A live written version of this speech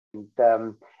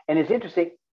and it's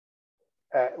interesting.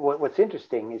 What's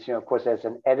interesting is, of course, as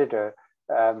an editor,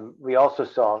 we also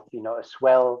saw, a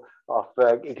swell of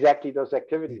exactly those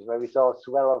activities, where we saw a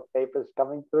swell of papers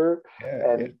coming through,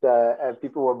 and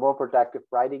people were more productive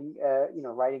writing,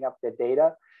 writing up their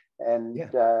data, and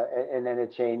then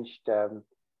it changed.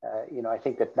 I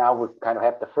think that now we kind of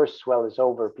have the first swell is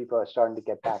over. People are starting to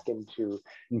get back into,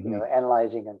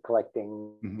 analyzing and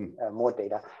collecting more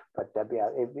data. But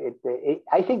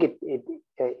I think it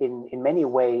in many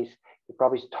ways, it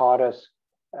probably taught us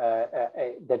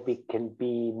that we can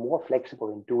be more flexible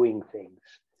in doing things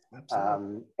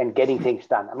and getting things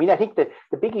done. I mean, I think that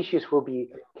the big issues will be,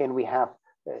 can we have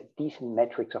decent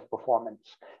metrics of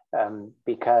performance?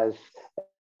 Because,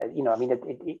 you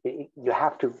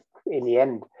have to, in the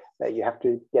end, you have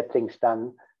to get things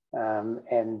done,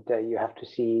 and you have to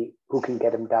see who can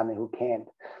get them done and who can't.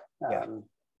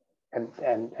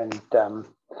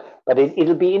 But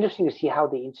it'll be interesting to see how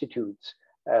the institutes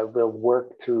will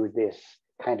work through this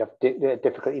kind of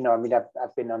difficult.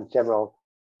 I've been on several,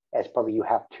 as probably you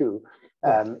have too,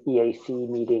 EAC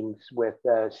meetings with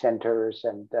centers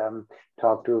and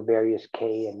talked to various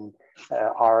K and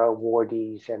R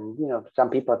awardees, and some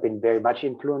people have been very much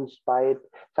influenced by it.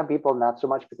 Some people not so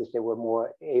much, because they were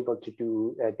more able to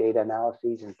do data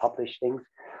analyses and publish things.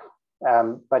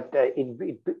 But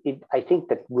I think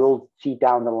that we'll see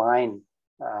down the line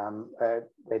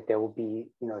that there will be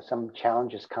some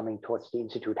challenges coming towards the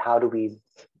institute. How do we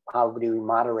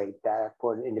moderate that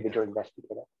for an individual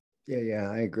investigator? Yeah,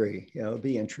 I agree. It'll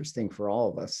be interesting for all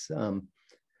of us.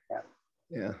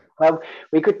 Well,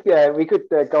 we could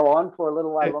go on for a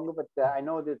little while longer, but I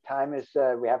know the time is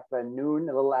we have noon,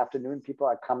 a little afternoon. People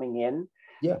are coming in.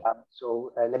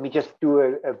 So let me just do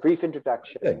a brief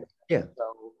introduction.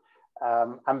 So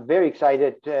I'm very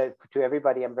excited to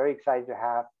everybody. I'm very excited to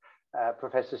have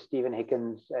Professor Stephen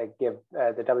Higgins give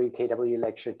the WKW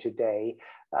lecture today.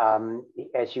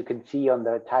 As you can see on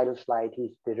the title slide,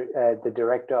 he's the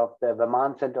director of the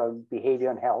Vermont Center on Behavior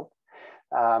and Health.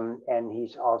 And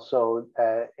he's also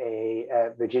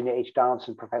a Virginia H.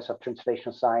 Donaldson Professor of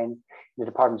Translational Science in the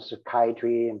Department of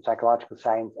Psychiatry and Psychological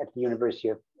Science at the University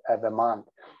of Vermont.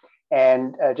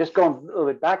 And just going a little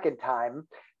bit back in time,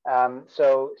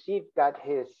 so Steve got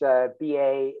his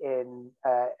BA in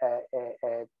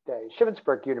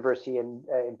Shippensburg University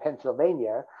in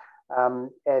Pennsylvania,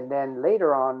 and then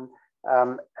later on,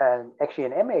 actually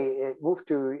an MA, moved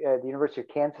to the University of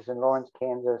Kansas in Lawrence,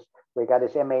 Kansas, where he got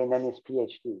his MA and then his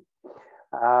PhD.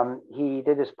 He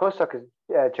did his postdoc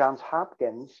at Johns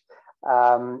Hopkins,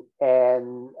 and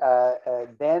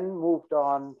then moved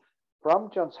on from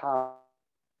Johns Hopkins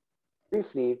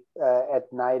briefly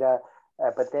at NIDA,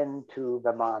 but then to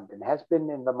Vermont, and has been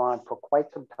in Vermont for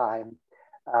quite some time,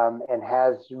 and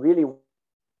has really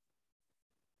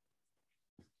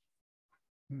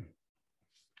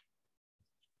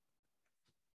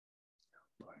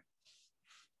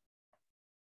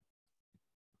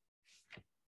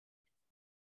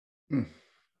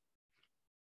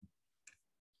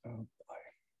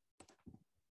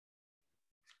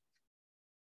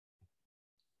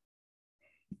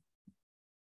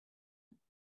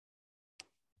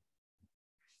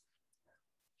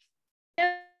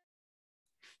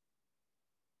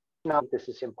Now, this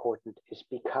is important is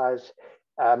because,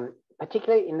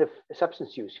 particularly in the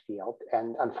substance use field,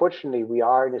 and unfortunately, we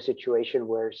are in a situation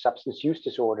where substance use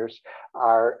disorders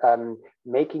are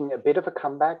making a bit of a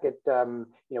comeback.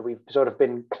 We've sort of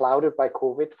been clouded by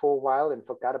COVID for a while and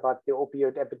forgot about the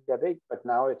opioid epidemic, but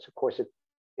now it's, of course,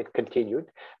 it continued.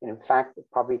 And in fact, it's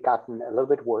probably gotten a little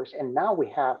bit worse. And now we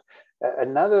have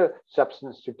another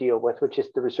substance to deal with, which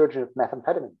is the resurgence of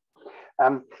methamphetamine.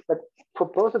 But for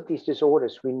both of these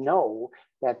disorders, we know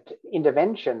that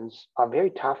interventions are very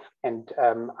tough and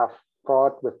are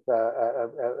fraught with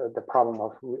the problem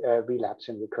of relapse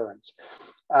and recurrence.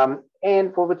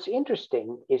 And what's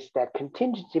interesting is that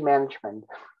contingency management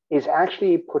is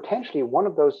actually potentially one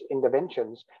of those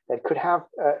interventions that could have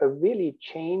a really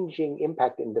changing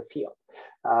impact in the field.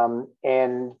 I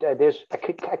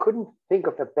couldn't think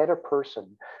of a better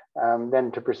person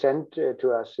than to present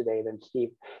to us today than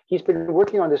Steve. He's been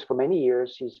working on this for many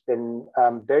years. He's been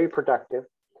very productive.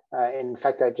 In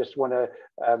fact, I just want to,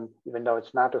 even though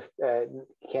it's not,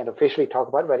 can't officially talk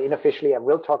about it, but unofficially I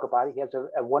will talk about it. He has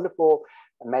a wonderful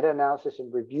meta-analysis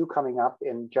and review coming up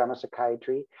in JAMA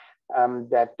Psychiatry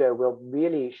that will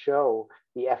really show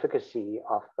the efficacy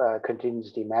of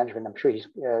contingency management. I'm sure he's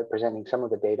presenting some of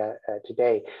the data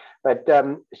today. But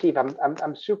Steve,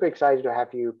 I'm super excited to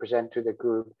have you present to the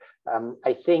group.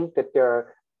 I think that there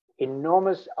are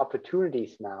enormous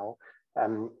opportunities now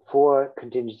for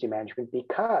contingency management,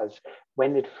 because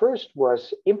when it first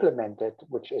was implemented,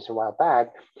 which is a while back,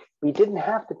 we didn't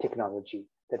have the technology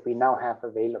that we now have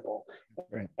available.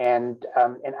 Right. And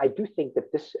I do think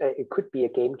that this it could be a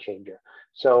game changer.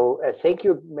 So thank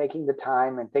you for making the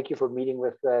time, and thank you for meeting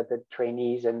with the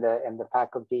trainees and the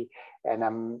faculty. And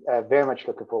I'm very much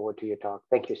looking forward to your talk.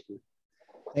 Thank you, Steve.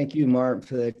 Thank you, Mark,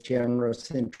 for that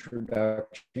generous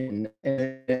introduction.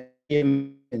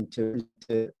 And to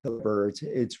LIBR,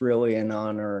 it's really an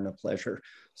honor and a pleasure.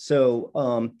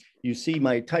 So you see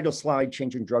my title slide,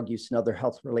 Changing Drug Use and Other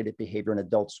Health-Related Behavior in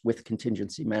Adults with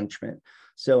Contingency Management.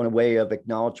 So in a way of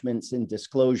acknowledgements and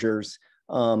disclosures,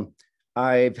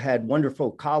 I've had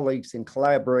wonderful colleagues and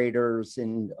collaborators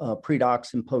and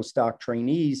pre-docs and postdoc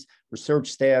trainees, research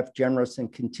staff, generous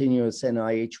and continuous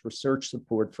NIH research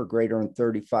support for greater than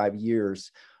 35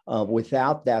 years.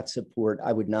 Without that support,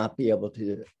 I would not be able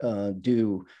to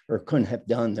do or couldn't have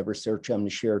done the research I'm going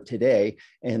to share today.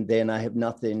 And then I have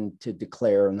nothing to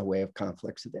declare in the way of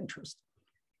conflicts of interest.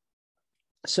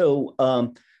 So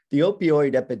the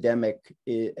opioid epidemic,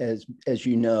 as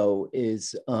you know,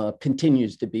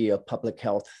 continues to be a public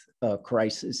health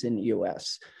crisis in the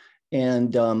US.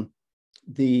 And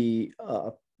the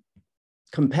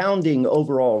compounding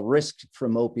overall risk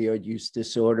from opioid use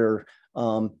disorder,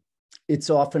 it's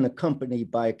often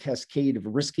accompanied by a cascade of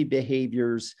risky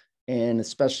behaviors and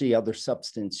especially other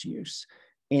substance use.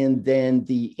 And then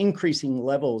the increasing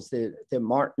levels that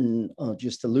Martin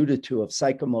just alluded to of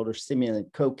psychomotor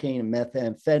stimulant, cocaine and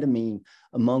methamphetamine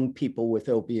among people with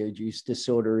opioid use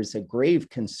disorder is a grave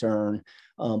concern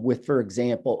with, for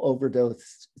example,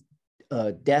 overdose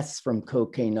deaths from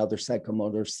cocaine and other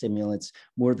psychomotor stimulants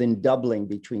more than doubling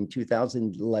between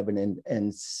 2011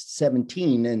 and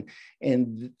 17.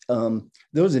 And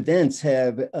those events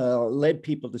have led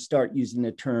people to start using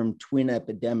the term twin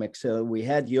epidemic. So we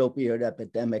had the opioid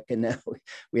epidemic, and now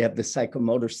we have the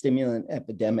psychomotor stimulant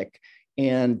epidemic.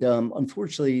 And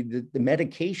unfortunately, the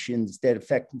medications that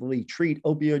effectively treat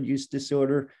opioid use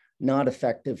disorder, not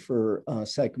effective for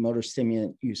psychomotor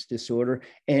stimulant use disorder.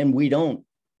 And we don't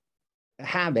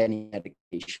have any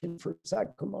medication for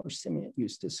psychomotor stimulant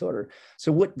use disorder.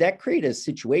 So what that created a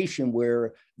situation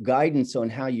where guidance on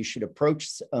how you should approach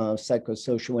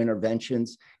psychosocial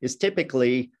interventions is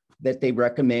typically that they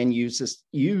recommend use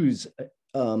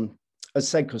a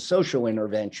psychosocial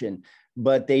intervention,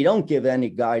 but they don't give any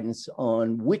guidance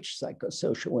on which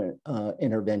psychosocial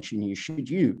intervention you should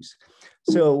use.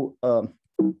 So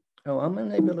I'm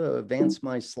unable to advance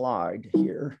my slide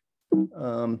here.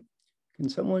 Can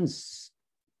someone, let's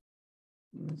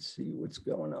see what's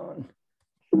going on.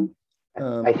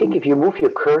 I think if you move your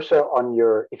cursor on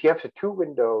if you have a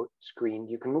 2-window screen,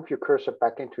 you can move your cursor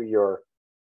back into your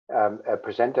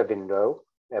presenter window,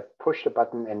 push the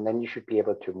button, and then you should be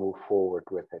able to move forward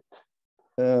with it.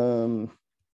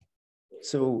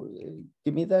 So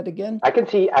give me that again. I can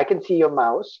see your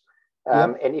mouse.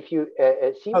 Yep. And if you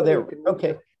see, oh, there, you can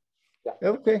okay. Yeah.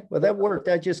 Okay, well, that worked.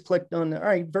 I just clicked on, all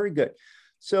right, very good.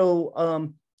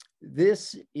 So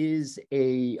this is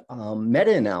a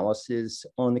meta-analysis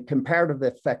on the comparative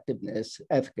effectiveness,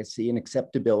 efficacy, and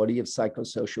acceptability of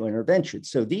psychosocial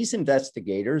interventions. So these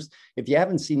investigators, if you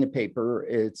haven't seen the paper,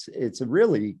 it's a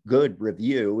really good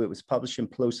review. It was published in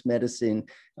PLOS Medicine,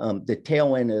 the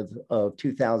tail end of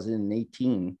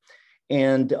 2018.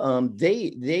 And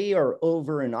they are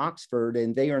over in Oxford,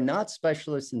 and they are not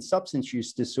specialists in substance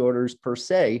use disorders per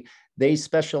se. They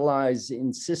specialize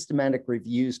in systematic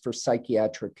reviews for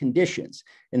psychiatric conditions.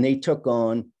 And they took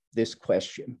on this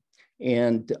question.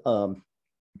 And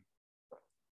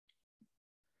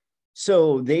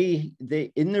so they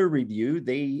in their review,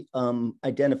 they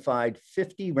identified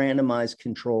 50 randomized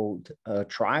controlled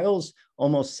trials,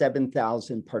 almost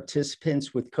 7,000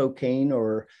 participants with cocaine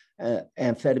or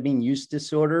amphetamine use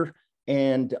disorder.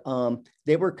 And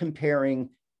they were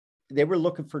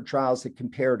looking for trials that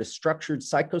compared a structured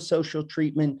psychosocial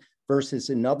treatment versus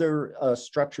another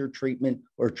structured treatment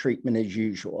or treatment as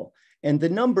usual. And the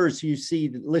numbers you see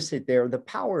listed there, the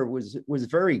power was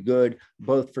very good,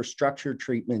 both for structured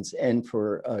treatments and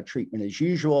for treatment as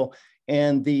usual.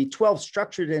 And the 12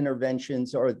 structured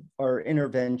interventions are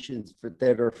interventions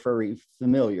that are very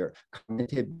familiar: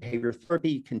 cognitive behavior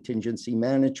therapy, contingency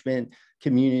management,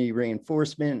 community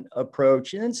reinforcement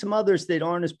approach, and then some others that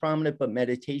aren't as prominent, but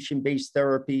meditation-based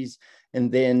therapies,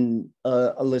 and then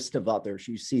a list of others.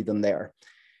 You see them there.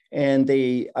 And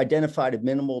they identified a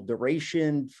minimal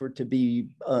duration to be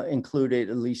included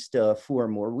at least 4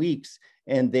 more weeks.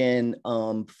 And then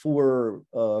for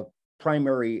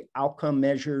primary outcome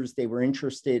measures, they were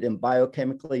interested in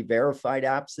biochemically verified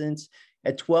absence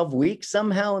At 12 weeks,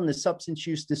 somehow in the substance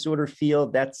use disorder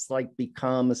field, that's like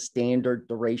become a standard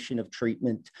duration of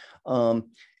treatment.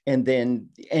 And then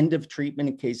the end of treatment,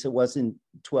 in case it wasn't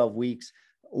 12 weeks,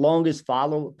 longest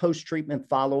post-treatment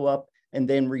follow-up, and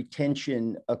then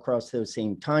retention across those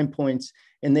same time points.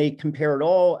 And they compared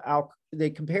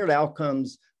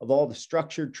outcomes of all the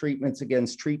structured treatments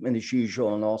against treatment as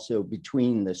usual, and also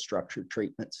between the structured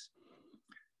treatments.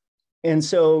 And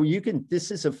so this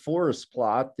is a forest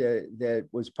plot that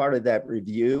was part of that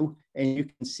review. And you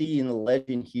can see in the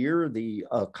legend here, the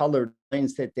colored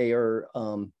lines that they are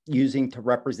using to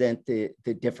represent the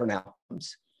different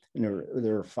outcomes. And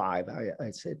there are 5,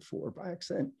 I said 4 by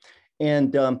accident.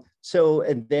 And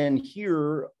and then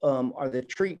here are the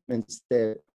treatments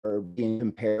that are being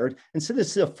compared. And so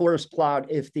this is a forest plot.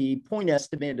 If the point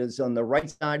estimate is on the right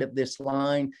side of this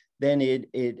line, then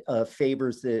it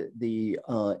favors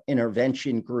the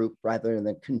intervention group rather than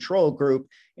the control group.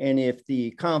 And if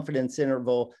the confidence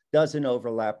interval doesn't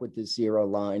overlap with the 0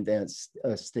 line, then it's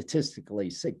a statistically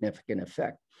significant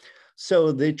effect.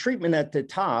 So the treatment at the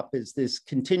top is this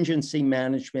contingency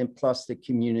management plus the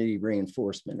community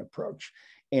reinforcement approach.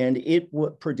 And it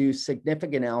would produce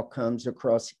significant outcomes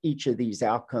across each of these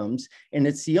outcomes. And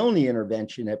it's the only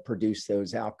intervention that produced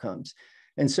those outcomes.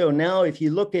 And so now if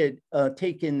you look at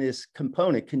taking this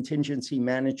component, contingency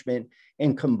management,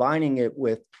 and combining it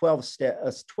with a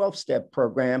 12-step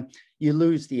program, you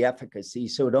lose the efficacy.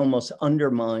 So it almost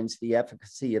undermines the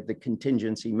efficacy of the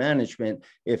contingency management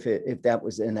if that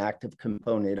was an active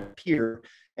component up here.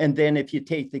 And then if you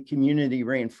take the community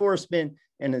reinforcement,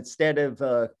 and instead of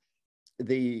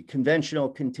the conventional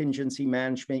contingency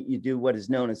management, you do what is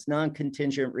known as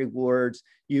non-contingent rewards.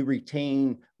 You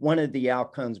retain one of the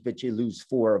outcomes, but you lose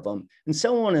 4 of them, and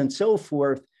so on and so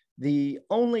forth. The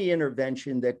only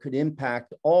intervention that could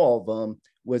impact all of them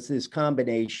was this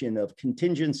combination of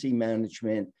contingency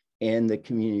management and the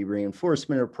community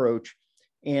reinforcement approach.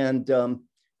 And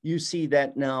you see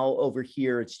that now over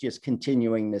here, it's just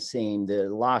continuing the same. There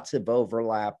are lots of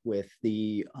overlap with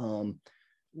the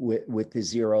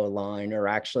 0 line, or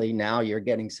actually now you're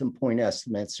getting some point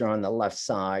estimates are on the left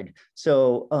side.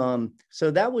 So,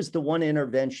 so that was the one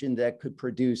intervention that could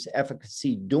produce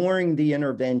efficacy during the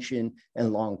intervention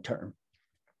and long-term.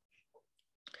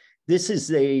 This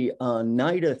is a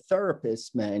NIDA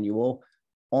therapist manual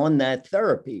on that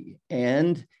therapy.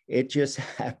 And it just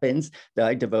happens that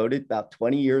I devoted about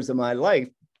 20 years of my life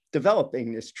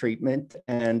developing this treatment.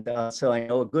 And so I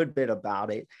know a good bit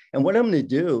about it. And what I'm going to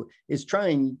do is try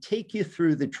and take you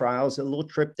through the trials, a little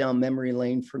trip down memory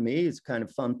lane for me. It's kind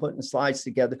of fun putting the slides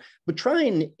together, but try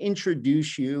and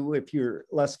introduce you, if you're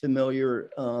less familiar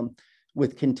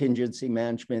with contingency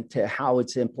management, to how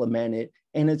it's implemented.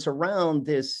 And it's around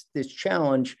this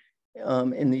challenge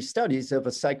in these studies of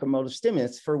a psychomotor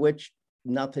stimulus for which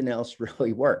nothing else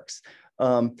really works.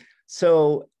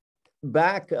 So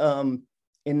back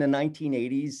in the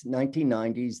 1980s,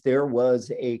 1990s, there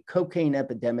was a cocaine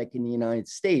epidemic in the United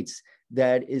States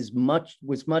that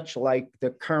was much like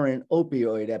the current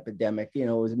opioid epidemic. You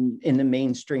know, it was in the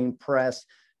mainstream press,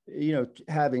 you know,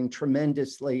 having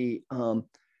tremendously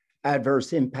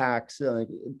adverse impacts,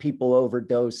 people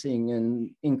overdosing, and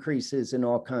increases in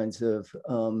all kinds of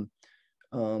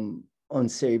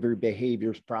unsavory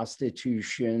behaviors,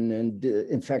 prostitution, and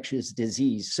infectious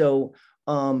disease. So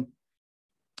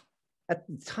at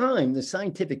the time, the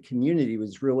scientific community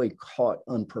was really caught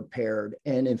unprepared.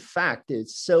 And in fact,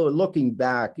 it's so, looking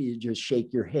back, you just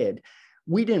shake your head.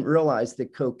 We didn't realize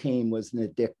that cocaine was an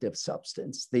addictive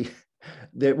substance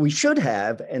that we should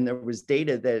have. And there was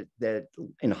data that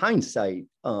in hindsight,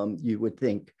 you would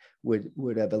think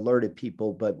would have alerted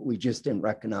people, but we just didn't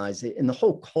recognize it. And the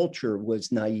whole culture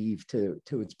was naive to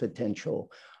its potential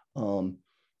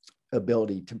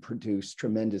ability to produce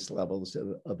tremendous levels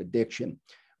of addiction.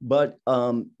 But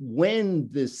when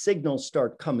the signals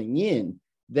start coming in,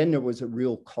 then there was a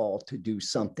real call to do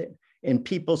something. And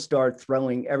people start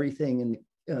throwing everything,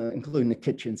 including the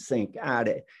kitchen sink, at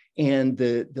it. And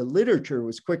the literature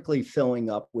was quickly filling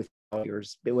up with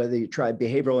failures, whether you tried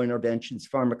behavioral interventions,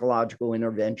 pharmacological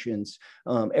interventions,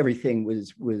 everything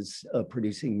was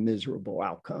producing miserable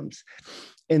outcomes.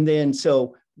 And then,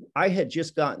 so I had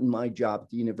just gotten my job at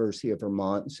the University of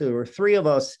Vermont. So there were 3 of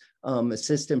us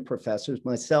assistant professors,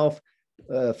 myself,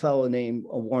 a fellow named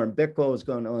Warren Bickle was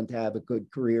going on to have a good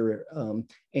career,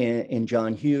 and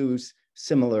John Hughes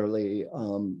similarly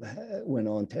went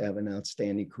on to have an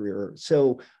outstanding career.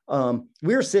 So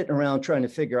we were sitting around trying to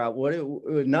figure out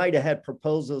NIDA had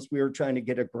proposals. We were trying to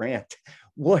get a grant.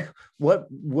 What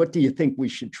do you think we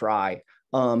should try?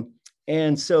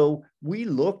 And so we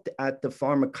looked at the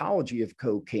pharmacology of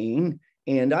cocaine,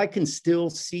 And I can still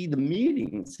see the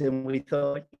meetings, and we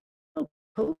thought,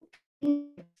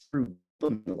 cocaine through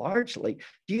largely.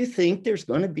 Do you think there's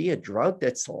going to be a drug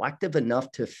that's selective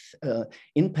enough to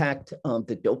impact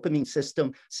the dopamine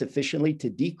system sufficiently to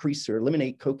decrease or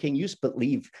eliminate cocaine use, but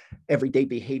leave everyday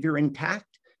behavior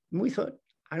intact? And we thought,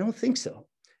 I don't think so.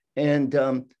 And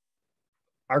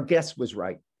our guess was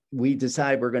right. We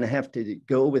decided we're going to have to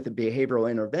go with a behavioral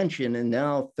intervention. And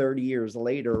now 30 years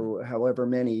later, however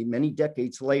many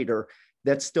decades later,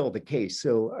 that's still the case.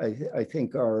 So I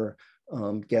think our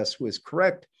guess was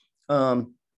correct. And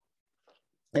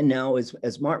now,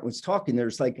 as Martin was talking,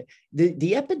 there's like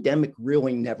the epidemic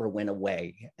really never went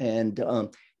away, and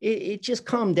it just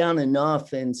calmed down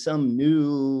enough, and some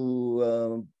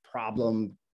new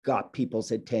problem got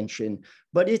people's attention,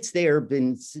 but it's there,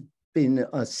 been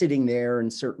sitting there in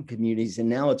certain communities, and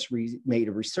now it's made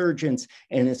a resurgence,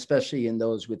 and especially in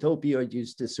those with opioid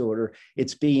use disorder,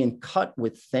 it's being cut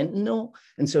with fentanyl.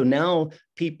 And so now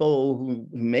people who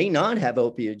may not have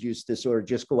opioid use disorder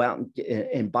just go out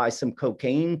and buy some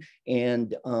cocaine,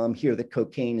 and here the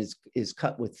cocaine is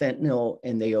cut with fentanyl,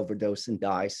 and they overdose and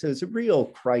die. So it's a real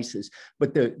crisis.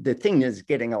 But the thing that's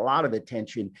getting a lot of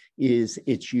attention is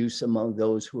its use among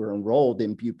those who are enrolled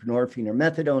in buprenorphine or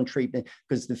methadone treatment,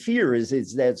 because the fear is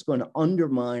that it's going to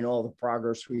undermine all the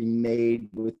progress we made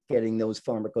with getting those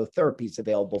pharmacotherapies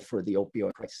available for the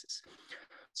opioid crisis.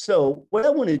 So what I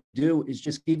want to do is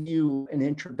just give you an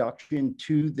introduction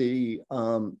to the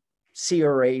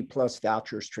CRA plus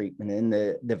vouchers treatment, and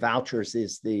the vouchers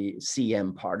is the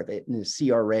CM part of it, and the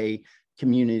CRA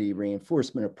community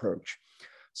reinforcement approach.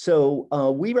 So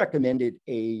we recommended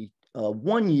a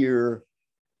 1-year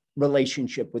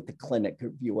relationship with the clinic,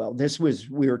 if you will.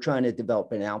 We were trying to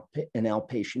develop an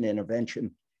outpatient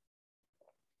intervention.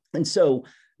 And so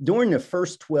during the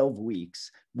first 12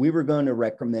 weeks, we were going to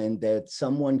recommend that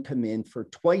someone come in for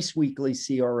twice weekly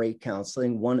CRA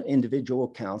counseling, one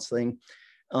individual counseling.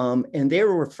 And they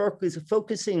were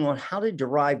focusing on how to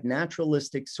derive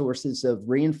naturalistic sources of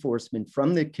reinforcement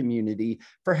from the community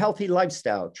for healthy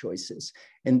lifestyle choices.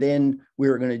 And then we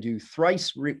were going to do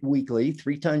thrice weekly,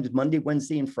 3 times Monday,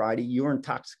 Wednesday, and Friday, urine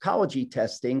toxicology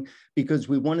testing, because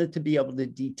we wanted to be able to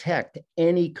detect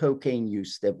any cocaine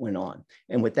use that went on.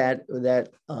 And with that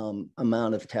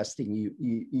amount of testing,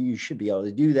 you should be able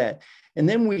to do that. And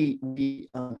then we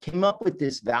came up with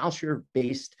this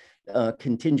voucher-based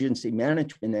contingency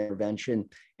management intervention.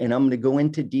 And I'm going to go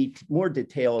into more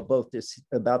detail about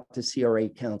the CRA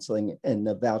counseling and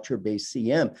the voucher-based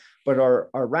CM. But our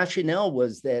rationale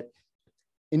was that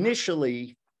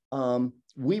initially,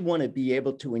 we want to be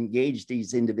able to engage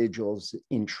these individuals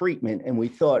in treatment. And we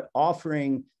thought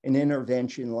offering an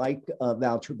intervention like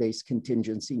voucher-based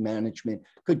contingency management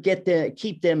could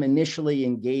keep them initially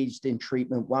engaged in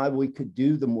treatment while we could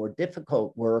do the more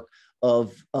difficult work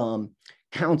of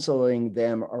counseling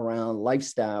them around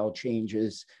lifestyle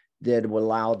changes that would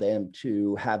allow them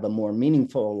to have a more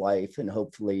meaningful life and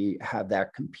hopefully have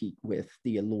that compete with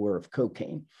the allure of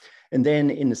cocaine. And then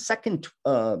in the second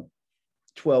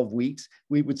 12 weeks,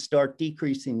 we would start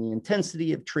decreasing the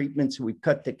intensity of treatment. So we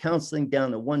cut the counseling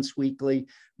down to once weekly.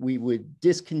 We would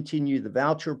discontinue the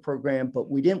voucher program, but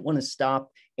we didn't want to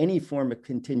stop any form of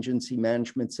contingency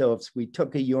management. So if we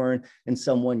took a urine and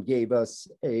someone gave us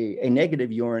a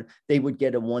negative urine, they would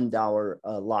get a $1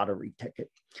 lottery ticket.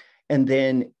 And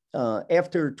then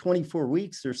after 24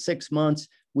 weeks or 6 months,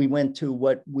 we went to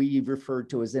what we referred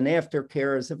to as an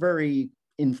aftercare, as a very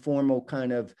informal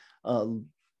kind of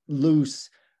loose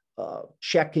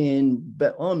check-in,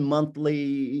 but on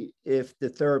monthly, if the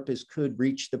therapist could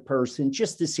reach the person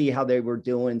just to see how they were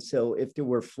doing. So if there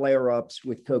were flare-ups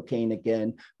with cocaine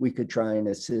again, we could try and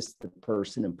assist the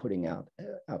person in putting out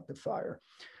the fire.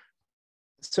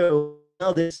 So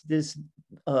now this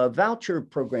voucher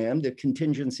program, the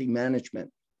contingency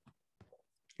management,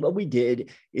 what we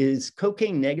did is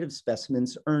cocaine negative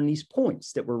specimens earn these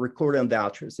points that were recorded on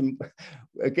vouchers. And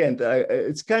again,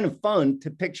 it's kind of fun to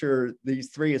picture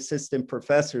these 3 assistant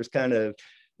professors kind of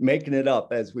making it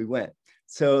up as we went.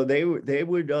 So they would,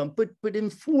 but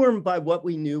informed by what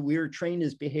we knew. We were trained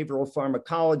as behavioral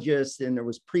pharmacologists, and there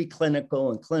was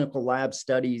preclinical and clinical lab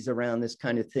studies around this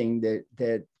kind of thing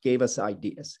that gave us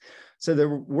ideas. So they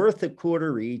were worth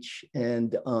 $0.25 each,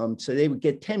 and so they would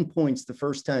get 10 points the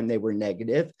first time they were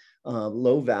negative,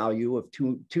 low value of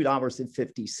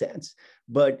 $2.50.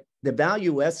 But the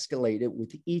value escalated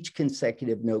with each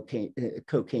consecutive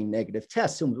cocaine negative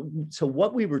test. So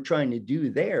what we were trying to do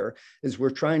there is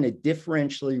we're trying to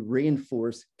differentially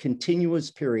reinforce continuous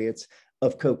periods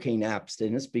of cocaine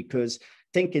abstinence, because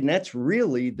thinking that's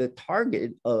really the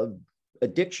target of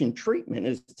addiction treatment,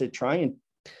 is to try and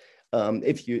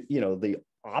if the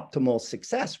optimal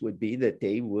success would be that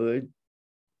they would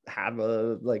have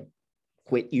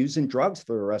quit using drugs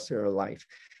for the rest of their life.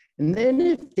 And then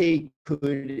if they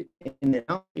could, in an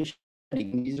outpatient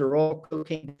setting, these are all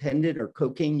cocaine dependent or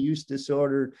cocaine use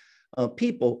disorder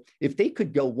people, if they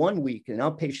could go 1 week in an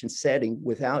outpatient setting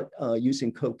without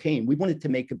using cocaine, we wanted to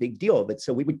make a big deal of it.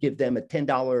 So we would give them a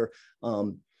 $10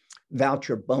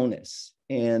 voucher bonus.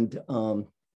 And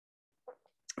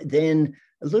then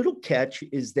a little catch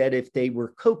is that if they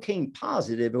were cocaine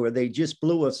positive or they just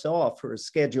blew us off for a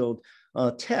scheduled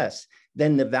test,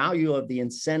 then the value of the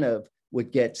incentive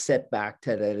would get set back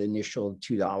to that initial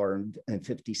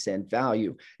 $2.50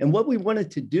 value. And what we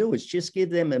wanted to do is just give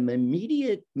them an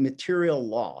immediate material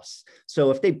loss.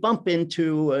 So if they bump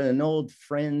into an old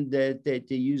friend that they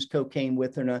use cocaine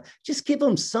with or not, just give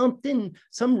them some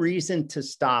reason to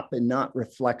stop and not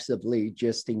reflexively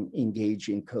just engage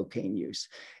in cocaine use.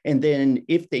 And then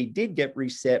if they did get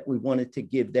reset, we wanted to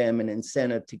give them an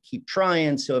incentive to keep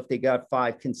trying. So if they got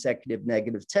 5 consecutive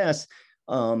negative tests,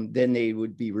 then they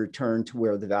would be returned to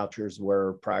where the vouchers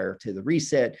were prior to the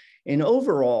reset. And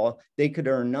overall, they could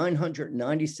earn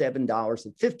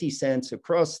 $997.50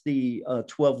 across the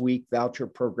 12-week voucher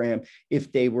program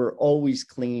if they were always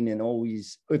clean and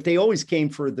if they always came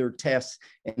for their tests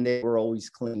and they were always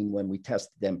clean when we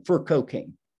tested them for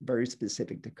cocaine, very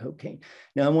specific to cocaine.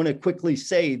 Now, I want to quickly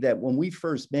say that when we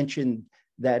first mentioned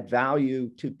that value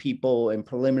to people in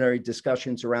preliminary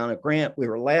discussions around a grant, we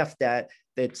were laughed at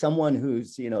that someone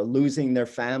who's losing their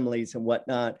families and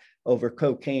whatnot over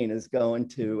cocaine is going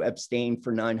to abstain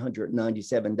for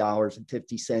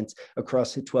 $997.50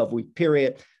 across a 12-week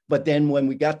period. But then when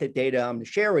we got the data I'm going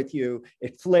to share with you,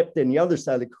 it flipped and the other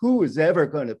side, like who is ever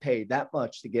going to pay that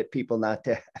much to get people not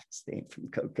to abstain from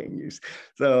cocaine use?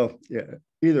 So yeah,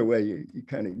 either way, you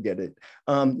kind of get it.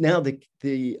 Now the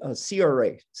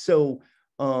CRA. So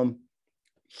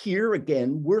here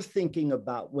again, we're thinking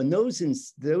about when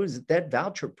that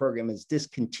voucher program is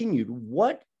discontinued,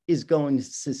 what is going to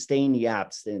sustain the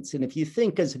abstinence? And if you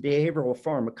think as a behavioral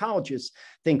pharmacologist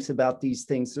thinks about these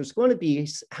things, there's going to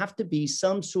have to be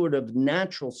some sort of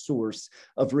natural source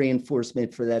of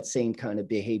reinforcement for that same kind of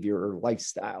behavior or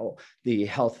lifestyle, the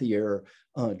healthier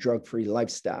drug-free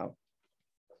lifestyle.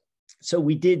 So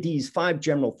we did these 5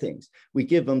 general things. We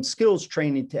give them skills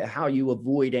training to how you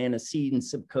avoid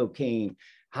antecedents of cocaine,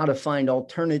 how to find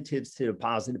alternatives to the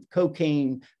positive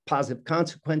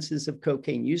consequences of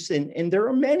cocaine use. And there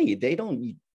are many. They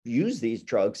don't use these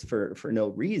drugs for no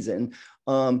reason.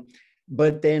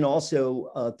 But then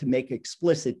also to make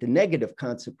explicit the negative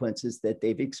consequences that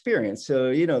they've experienced.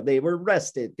 So, they were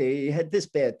arrested, they had this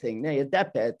bad thing, they had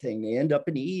that bad thing, they end up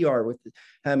in the ER with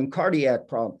having cardiac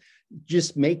problem.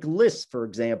 Just make lists, for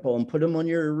example, and put them on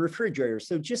your refrigerator.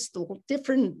 So just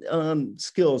different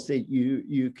skills that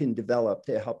you can develop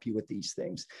to help you with these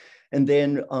things. And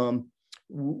then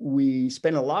we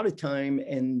spent a lot of time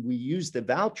and we used the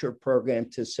voucher program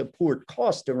to support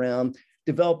cost around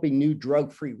developing new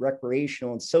drug-free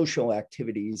recreational and social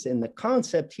activities. And the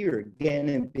concept here, again,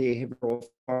 in behavioral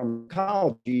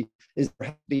pharmacology, is there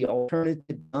have to be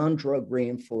alternative non-drug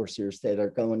reinforcers that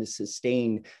are going to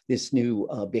sustain this new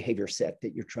behavior set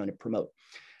that you're trying to promote.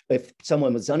 If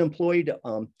someone was unemployed,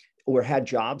 or had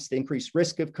jobs, the increased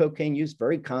risk of cocaine use,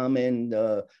 very common,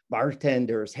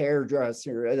 bartenders,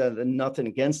 hairdresser, nothing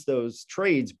against those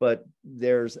trades, but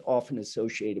there's often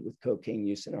associated with cocaine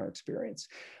use in our experience.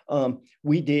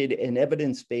 We did an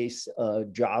evidence-based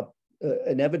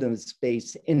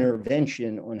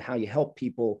intervention on how you help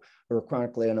people who are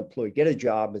chronically unemployed get a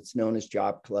job. It's known as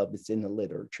Job Club. It's in the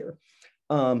literature.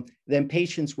 Then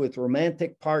patients with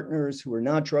romantic partners who are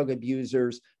not drug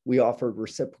abusers, we offered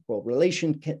reciprocal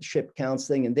relationship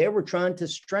counseling, and there we're trying to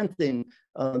strengthen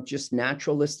just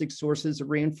naturalistic sources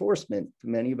of reinforcement.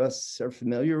 Many of us are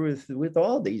familiar with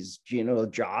all these,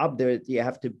 job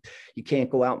that you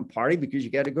can't go out and party because you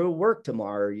got to go to work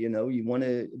tomorrow. You want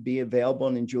to be available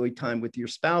and enjoy time with your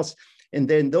spouse. And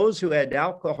then those who had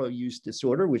alcohol use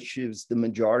disorder, which is the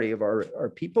majority of our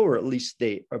people, or at least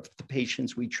of the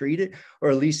patients we treated, or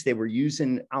at least they were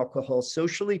using alcohol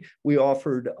socially, we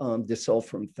offered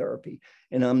disulfiram therapy.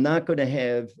 And I'm not going to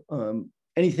have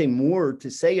anything more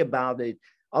to say about it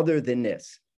other than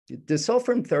this.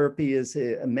 Disulfiram therapy is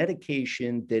a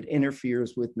medication that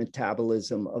interferes with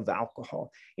metabolism of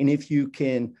alcohol. And if you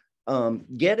can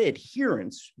get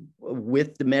adherence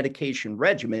with the medication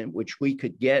regimen, which we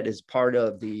could get as part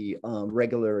of the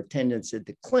regular attendance at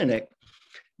the clinic,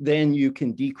 then you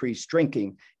can decrease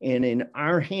drinking. And in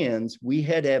our hands, we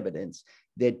had evidence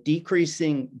that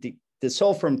decreasing the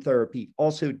disulfiram therapy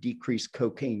also decreased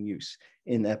cocaine use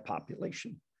in that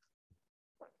population.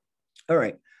 All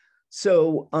right.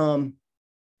 So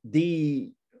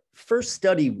the first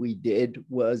study we did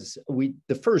was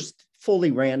the first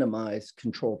fully randomized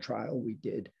control trial we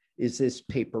did is this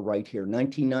paper right here,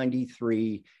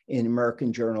 1993 in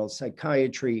American Journal of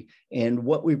Psychiatry. And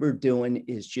what we were doing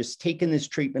is just taking this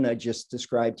treatment I just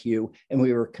described to you, and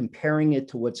we were comparing it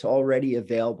to what's already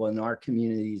available in our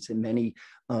communities and many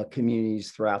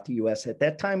communities throughout the US at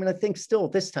that time, and I think still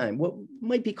at this time, what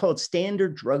might be called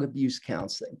standard drug abuse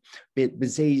counseling. It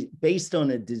was based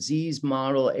on a disease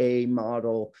model, a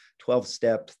model,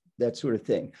 12-step, that sort of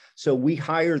thing. So we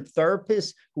hired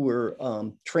therapists who were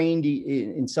trained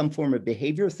in some form of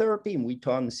behavior therapy, and we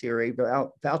taught them the CRA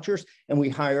vouchers, and we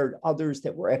hired others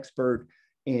that were expert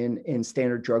in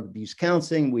standard drug abuse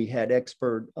counseling. We had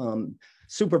expert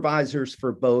supervisors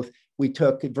for both. We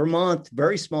took Vermont,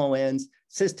 very small ends,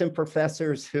 assistant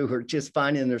professors who were just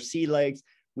finding their sea legs.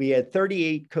 We had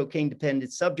 38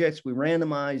 cocaine-dependent subjects. We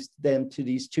randomized them to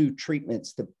these two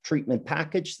treatments, the treatment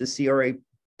package, the CRA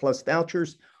plus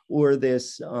vouchers, or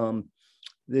this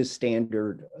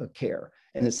standard care,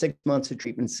 and the 6 months of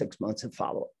treatment, 6 months of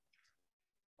follow-up.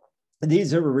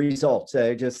 These are the results.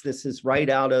 This is right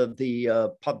out of the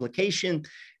publication.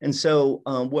 And so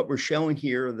what we're showing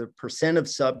here are the percent of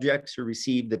subjects who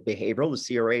received the behavioral,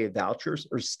 the CRA vouchers,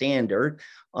 or standard,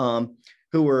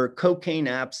 who were cocaine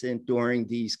absent during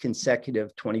these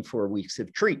consecutive 24 weeks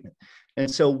of treatment. And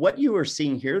so what you are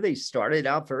seeing here, they started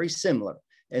out very similar.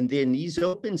 And then these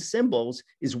open symbols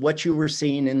is what you were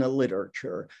seeing in the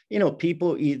literature. You know,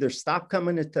 people either stop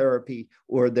coming to therapy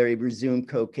or they resume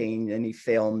cocaine and they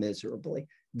fail miserably.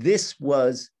 This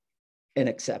was an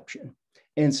exception.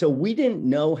 And so we didn't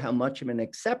know how much of an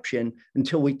exception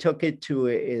until we took it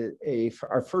to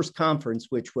our first conference,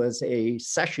 which was a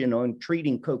session on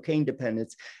treating cocaine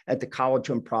dependence at the College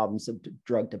on Problems of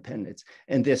Drug Dependence.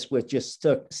 And this was just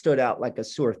stood out like a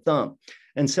sore thumb.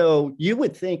 And so you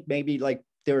would think maybe like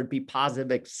there would be positive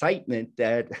excitement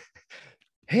that,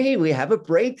 hey, we have a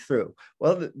breakthrough.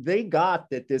 Well, they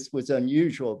got that this was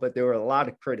unusual, but there were a lot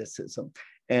of criticism.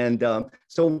 And let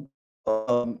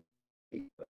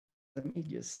me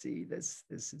just see, this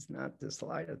is not the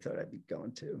slide I thought I'd be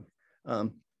going to.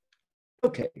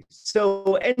 Okay,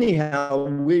 so anyhow,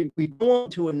 we go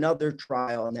on to another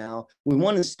trial now. We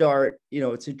want to start, you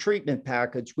know, it's a treatment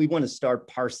package. We want to start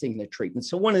parsing the treatment.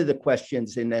 So one of the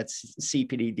questions in that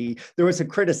CPDD, there was a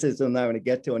criticism that I want to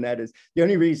get to, and that is the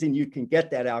only reason you can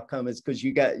get that outcome is because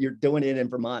you're doing it in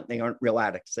Vermont and they aren't real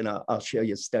addicts. And I'll show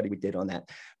you a study we did on that.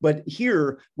 But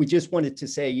here, we just wanted to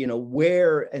say, you know,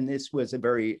 where, and this was a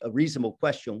reasonable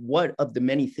question, what of the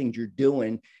many things you're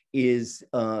doing is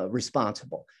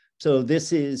responsible? So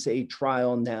this is a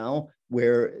trial now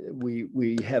where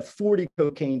we have 40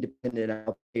 cocaine-dependent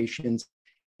outpatients,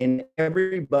 and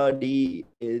everybody,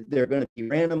 they're going to be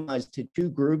randomized to two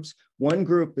groups. One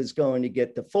group is going to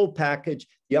get the full package.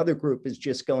 The other group is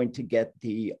just going to get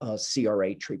the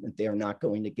CRA treatment. They are not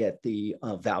going to get the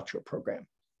voucher program.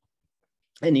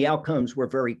 And the outcomes were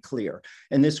very clear.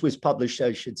 And this was published,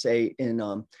 I should say, in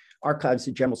Archives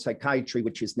of General Psychiatry,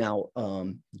 which is now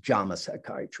JAMA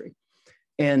Psychiatry.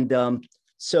 And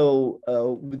so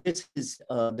this is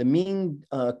the mean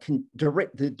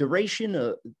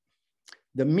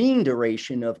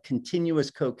duration of continuous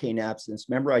cocaine abstinence.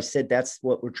 Remember, I said that's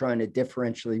what we're trying to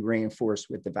differentially reinforce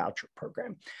with the voucher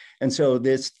program. And so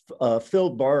this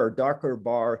filled bar or darker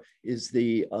bar is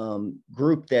the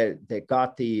group that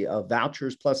got the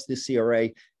vouchers plus the CRA,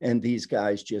 and these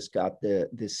guys just got the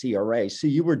CRA. So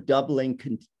you were doubling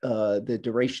the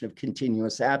duration of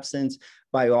continuous abstinence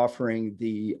by offering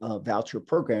the voucher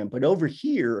program. But over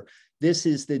here, this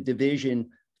is the division.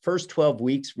 First 12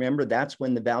 weeks, remember, that's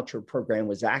when the voucher program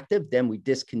was active. Then we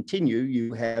discontinue.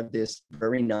 You have this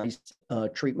very nice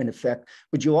treatment effect,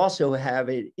 but you also have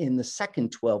it in the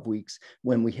second 12 weeks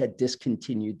when we had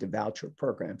discontinued the voucher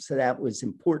program. So that was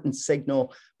important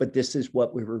signal, but this is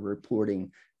what we were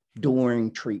reporting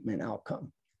during treatment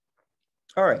outcome.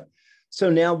 All right. So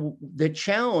now the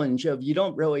challenge of you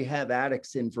don't really have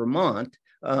addicts in Vermont.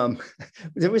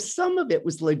 There was some of it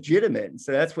was legitimate.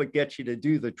 So that's what gets you to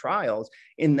do the trials,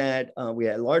 in that we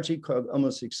had largely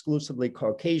almost exclusively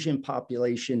Caucasian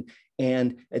population.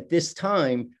 And at this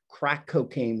time, crack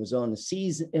cocaine was on the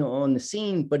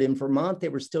scene, but in Vermont, they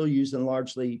were still using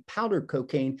largely powder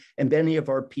cocaine, and many of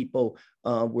our people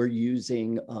were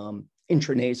using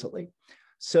intranasally.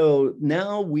 So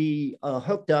now we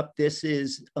hooked up. This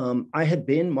is, I had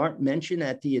been, Mark mentioned,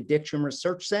 at the Addiction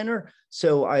Research Center.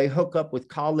 So I hook up with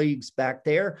colleagues back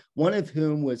there, one of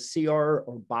whom was CR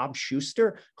or Bob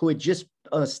Schuster, who had just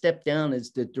stepped down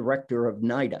as the director of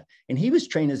NIDA. And he was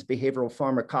trained as behavioral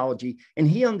pharmacology, and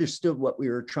he understood what we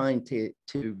were trying to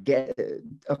get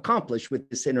accomplished with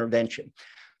this intervention.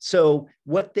 So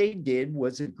what they did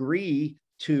was agree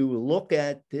to look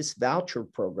at this voucher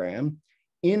program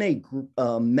in a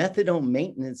methadone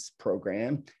maintenance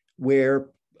program where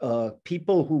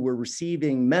people who were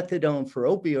receiving methadone for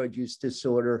opioid use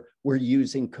disorder were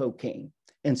using cocaine.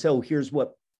 And so here's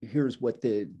what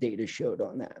the data showed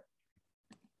on that.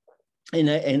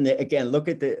 And again, look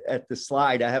at the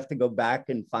slide. I have to go back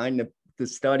and find the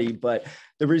study, but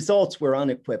the results were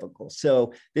unequivocal.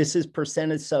 So this is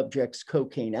percent of subjects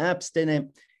cocaine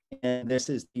abstinent. And this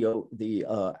is the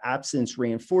abstinence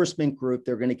reinforcement group.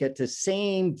 They're going to get the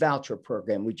same voucher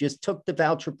program. We just took the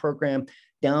voucher program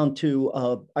down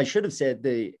to, I should have said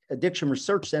the Addiction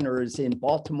Research Center is in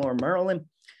Baltimore, Maryland.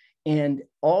 And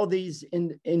all these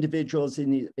individuals in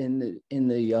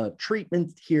the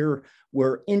treatment here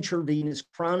were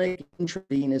chronic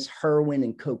intravenous heroin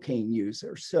and cocaine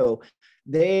users. So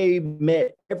they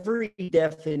met every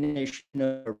definition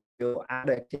of a real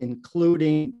addict,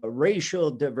 including racial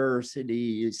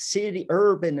diversity, city,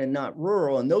 urban, and not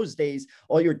rural. In those days,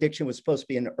 all your addiction was supposed to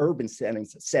be in urban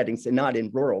settings and not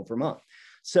in rural Vermont.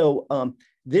 So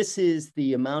this is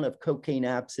the amount of cocaine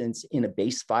absence in a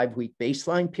 5-week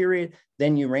baseline period.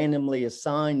 Then you randomly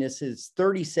assign, this is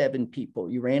 37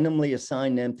 people. You randomly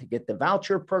assign them to get the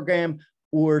voucher program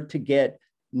or to get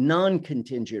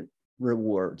non-contingent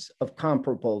rewards of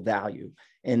comparable value.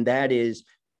 And that is,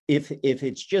 if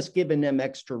it's just giving them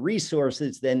extra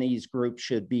resources, then these groups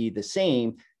should be the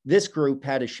same. This group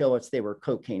had to show us they were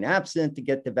cocaine abstinent to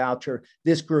get the voucher.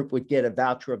 This group would get a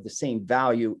voucher of the same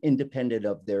value independent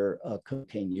of their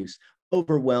cocaine use.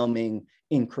 Overwhelming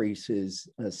increases,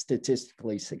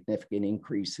 statistically significant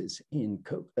increases in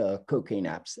cocaine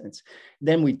abstinence.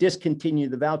 Then we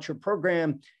discontinued the voucher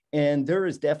program, and there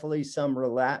is definitely some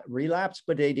relapse,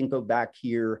 but they didn't go back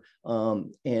here,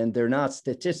 and they're not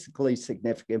statistically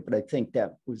significant, but I think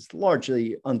that was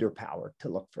largely underpowered to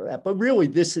look for that. But really,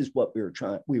 this is what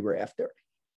we were after.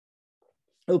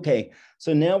 Okay,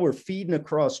 so now we're feeding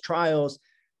across trials.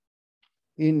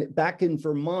 Back in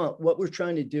Vermont, what we're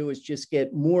trying to do is just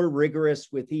get more rigorous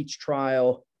with each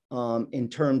trial in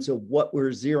terms of what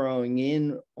we're zeroing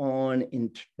in on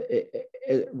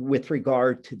with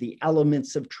regard to the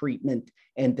elements of treatment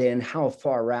and then how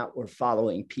far out we're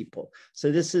following people.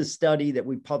 So this is a study that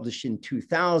we published in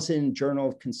 2000, Journal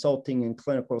of Consulting and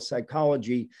Clinical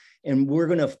Psychology, and we're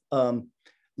going to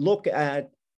look at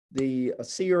the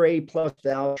CRA plus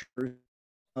vouchers.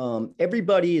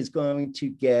 Everybody is going to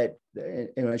get,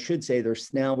 and I should say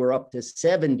we're up to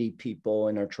 70 people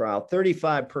in our trial,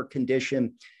 35 per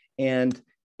condition. And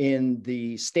in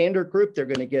the standard group, they're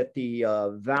going to get the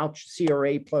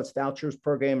CRA plus vouchers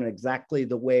program in exactly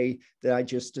the way that I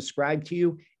just described to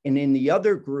you. And in the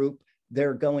other group,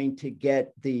 they're going to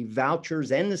get the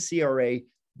vouchers and the CRA,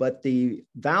 but the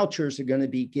vouchers are going to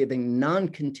be given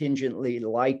non-contingently,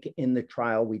 like in the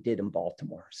trial we did in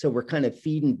Baltimore. So we're kind of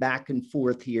feeding back and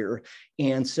forth here.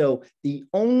 And so the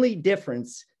only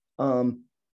difference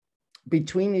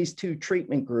between these two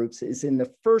treatment groups is in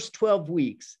the first 12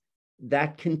 weeks,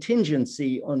 that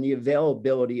contingency on the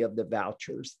availability of the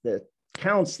vouchers, the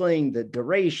counseling, the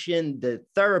duration, the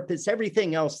therapists,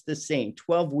 everything else the same,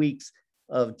 12 weeks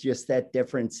of just that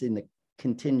difference in the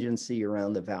contingency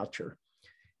around the voucher.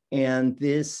 And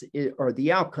this are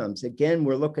the outcomes. Again,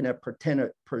 we're looking at percent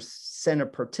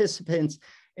of participants,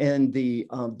 and the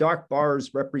dark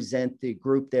bars represent the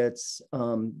group that's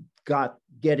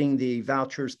getting the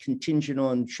vouchers contingent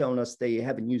on showing us they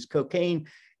haven't used cocaine.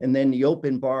 And then the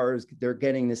open bars, they're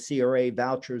getting the CRA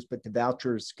vouchers, but the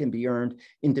vouchers can be earned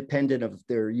independent of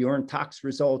their urine tox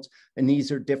results. And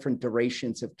these are different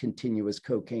durations of continuous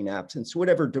cocaine absence. So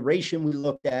whatever duration we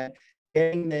looked at,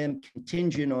 getting them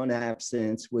contingent on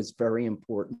abstinence was very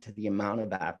important to the amount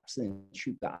of abstinence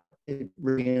you got. It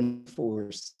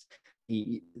reinforced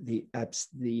the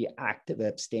act of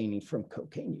abstaining from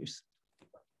cocaine use.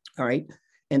 All right.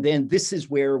 And then this is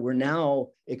where we're now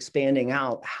expanding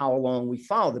out how long we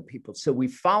follow the people. So we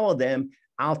follow them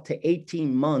out to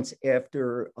 18 months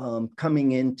after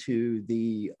coming into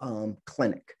the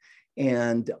clinic,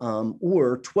 and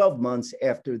or 12 months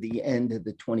after the end of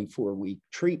the 24-week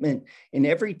treatment. And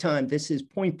every time, this is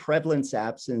point prevalence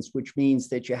absence, which means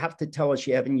that you have to tell us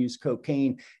you haven't used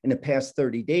cocaine in the past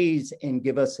 30 days and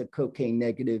give us a cocaine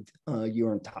negative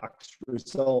urine tox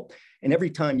result. And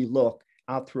every time you look,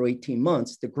 out through 18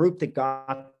 months, the group that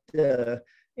got the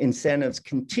incentives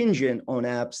contingent on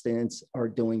abstinence are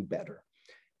doing better.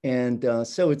 And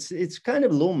so it's kind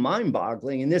of a little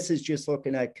mind-boggling. And this is just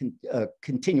looking at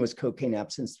continuous cocaine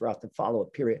abstinence throughout the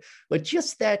follow-up period. But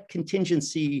just that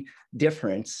contingency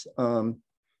difference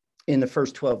in the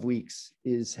first 12 weeks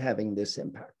is having this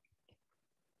impact.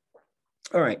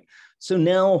 All right. So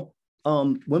now,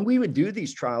 when we would do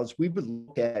these trials, we would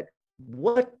look at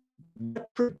what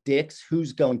predicts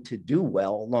who's going to do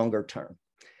well longer term.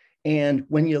 And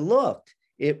when you looked,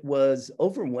 it was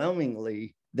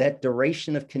overwhelmingly that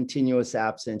duration of continuous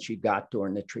abstinence you got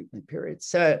during the treatment period.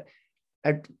 So,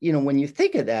 when you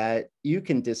think of that, you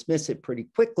can dismiss it pretty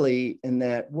quickly in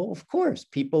that, well, of course,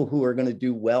 people who are going to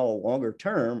do well longer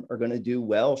term are going to do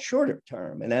well shorter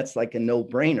term. And that's like a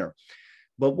no-brainer.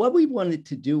 But what we wanted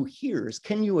to do here is,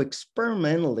 can you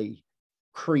experimentally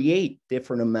create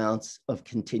different amounts of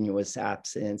continuous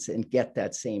abstinence and get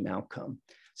that same outcome?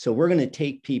 So we're going to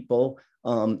take people,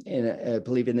 and I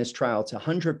believe in this trial, it's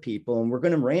 100 people, and we're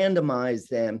going to randomize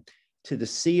them to the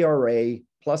CRA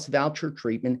plus voucher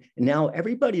treatment. And now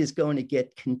everybody is going to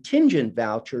get contingent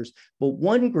vouchers, but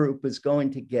one group is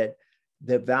going to get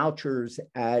the vouchers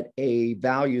at a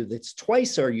value that's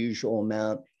twice our usual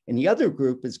amount, and the other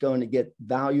group is going to get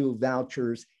value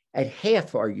vouchers at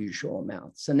half our usual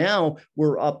amount. So now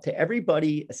we're up to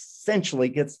everybody essentially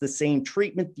gets the same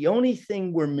treatment. The only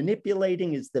thing we're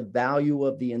manipulating is the value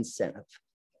of the incentive.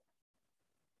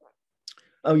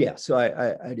 Oh yeah, so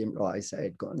I didn't realize I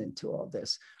had gone into all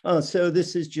this. So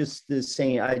this is just the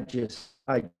same, I just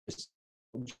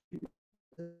told you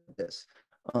this.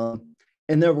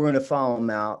 And then we're going to follow them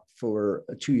out for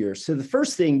 2 years. So the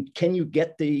first thing, can you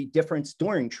get the difference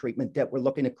during treatment that we're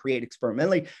looking to create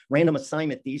experimentally? Random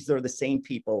assignment, these are the same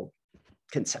people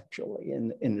conceptually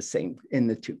in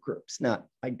the two groups, not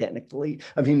identically.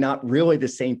 I mean, not really the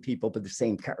same people, but the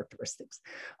same characteristics.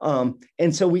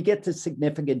 And so we get the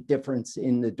significant difference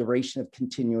in the duration of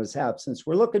continuous absence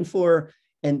we're looking for.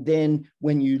 And then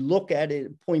when you look at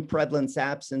it, point prevalence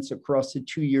absence across a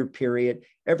 2-year period,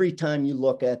 every time you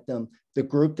look at them, the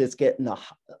group that's getting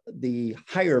the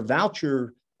higher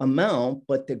voucher amount,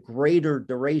 but the greater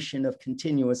duration of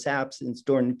continuous absence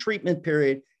during the treatment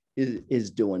period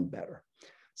is doing better.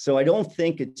 So I don't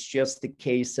think it's just a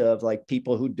case of like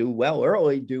people who do well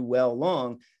early do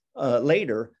well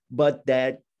later, but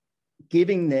that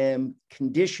giving them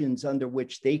conditions under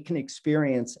which they can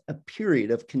experience a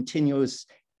period of continuous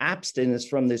abstinence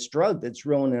from this drug that's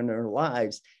ruining their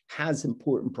lives has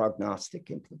important prognostic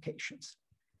implications.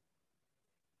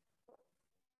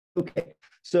 Okay,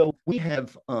 so we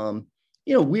have,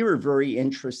 we were very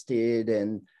interested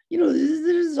in,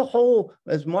 there's a whole,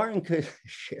 as Martin could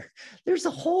share, there's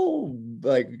a whole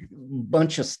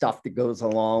bunch of stuff that goes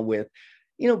along with,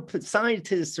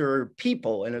 scientists are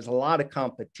people, and there's a lot of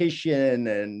competition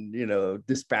and,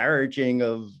 disparaging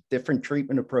of different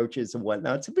treatment approaches and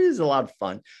whatnot. So it is a lot of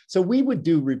fun. So we would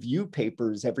do review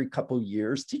papers every couple of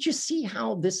years to just see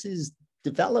how this is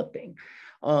developing.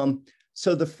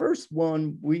 So the first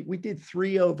one, we did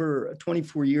 3 over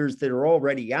 24 years that are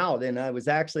already out. And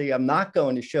I'm not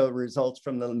going to show results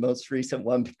from the most recent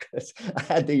one because I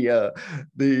had the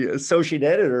associate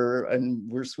editor and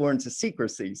we're sworn to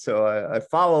secrecy. So I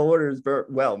follow orders very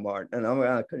well, Martin, and I'm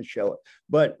not going to show it.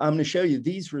 But I'm going to show you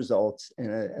these results,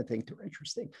 and I think they're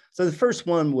interesting. So the first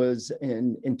one was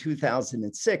in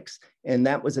 2006, and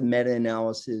that was a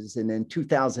meta-analysis. And in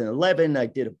 2011, I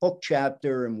did a book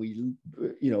chapter, and we,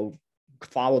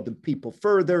 followed the people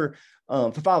further,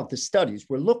 followed the studies.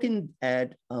 We're looking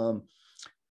at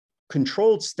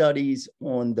controlled studies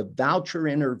on the voucher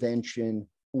intervention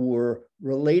or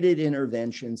related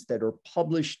interventions that are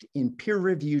published in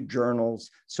peer-reviewed journals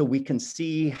so we can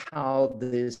see how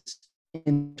this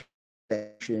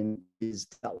intervention is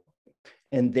developed.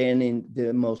 And then in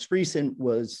the most recent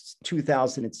was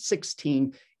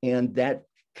 2016, and that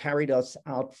carried us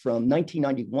out from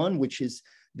 1991, which is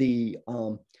the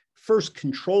first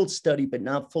controlled study, but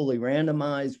not fully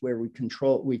randomized, where we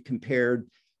compared,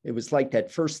 it was like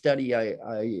that first study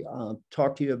I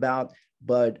talked to you about,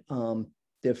 but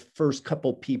the first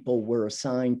couple people were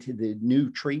assigned to the new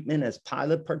treatment as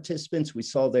pilot participants. We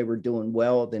saw they were doing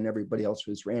well, then everybody else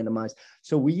was randomized.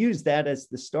 So we used that as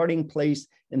the starting place,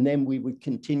 and then we would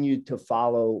continue to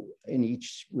follow in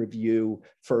each review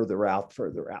further out.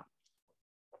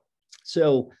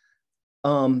 So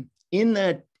in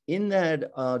that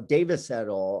Davis et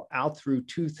al. Out through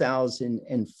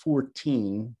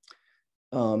 2014,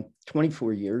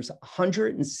 24 years,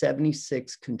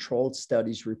 176 controlled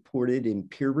studies reported in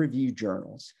peer-reviewed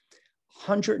journals.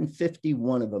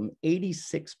 151 of them,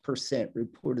 86%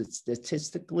 reported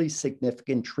statistically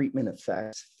significant treatment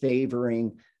effects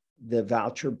favoring the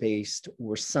voucher-based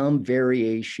or some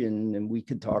variation, and we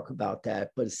could talk about that,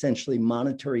 but essentially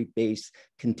monetary-based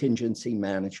contingency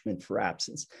management for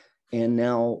absence. And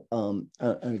now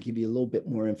I'll give you a little bit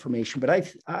more information, but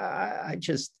I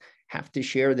just have to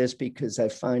share this because I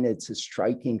find it's a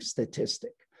striking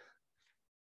statistic.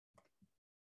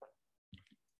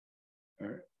 All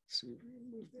right, so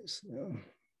move this now.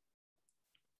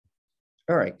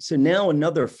 All right, so now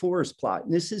another forest plot.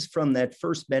 And this is from that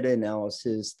first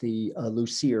meta-analysis, the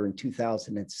LIBR in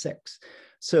 2006.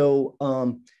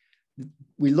 So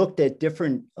we looked at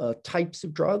different types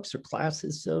of drugs or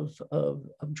classes of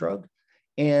drug.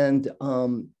 And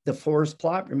the forest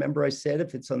plot, remember I said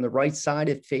if it's on the right side,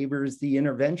 it favors the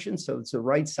intervention. So it's the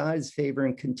right side is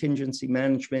favoring contingency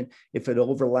management. If it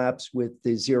overlaps with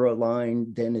the zero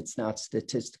line, then it's not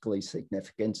statistically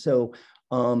significant. So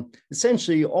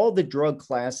essentially all the drug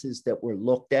classes that were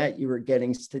looked at, you were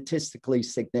getting statistically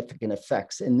significant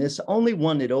effects. And this only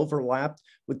one that overlapped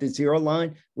with the zero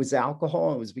line was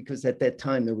alcohol. It was because at that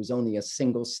time there was only a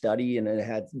single study and it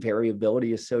had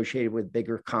variability associated with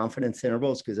bigger confidence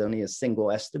intervals because only a single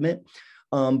estimate.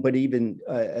 But even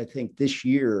I think this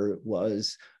year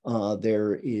was,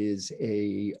 there is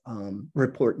a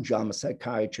report in JAMA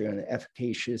Psychiatry on an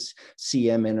efficacious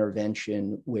CM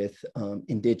intervention with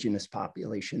indigenous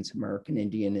populations, American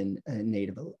Indian and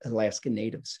Native Alaskan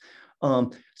Natives.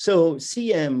 So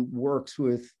CM works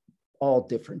with all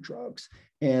different drugs.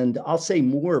 And I'll say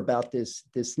more about this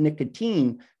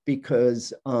nicotine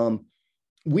because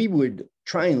we would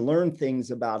try and learn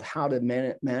things about how to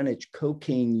manage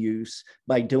cocaine use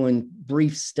by doing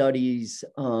brief studies,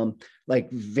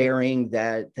 like varying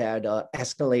that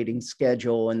escalating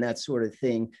schedule and that sort of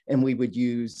thing. And we would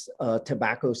use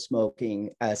tobacco smoking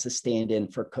as a stand-in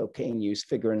for cocaine use,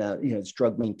 figuring out, it's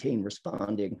drug maintain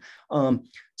responding.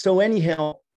 So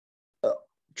anyhow,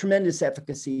 tremendous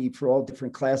efficacy for all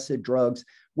different classes of drugs.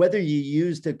 Whether you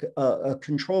used a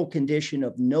control condition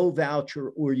of no voucher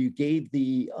or you gave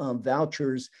the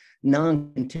vouchers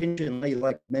non-contingently,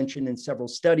 like mentioned in several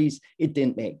studies, it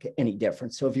didn't make any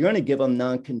difference. So if you're going to give them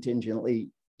non-contingently,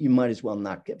 you might as well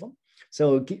not give them.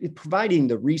 So providing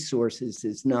the resources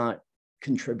is not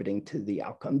contributing to the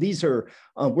outcome. These are,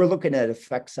 we're looking at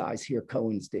effect size here,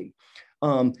 Cohen's D.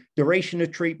 Duration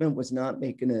of treatment was not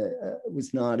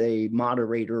a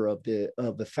moderator of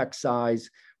effect size.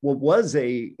 What was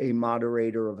a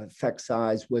moderator of effect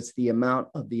size was the amount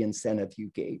of the incentive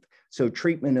you gave. So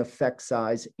treatment effect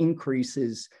size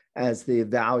increases as the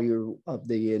value of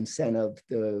the incentive,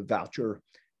 the voucher,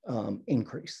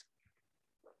 increase.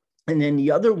 And then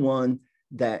the other one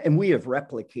that, and we have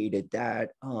replicated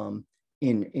that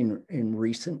in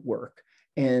recent work.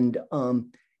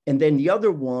 And then the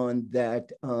other one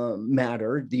that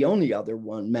mattered, the only other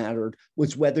one mattered,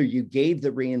 was whether you gave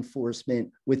the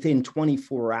reinforcement within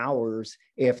 24 hours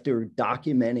after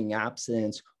documenting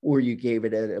abstinence, or you gave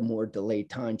it at a more delayed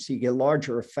time. So you get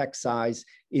larger effect size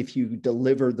if you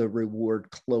deliver the reward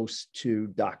close to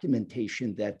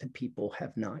documentation that the people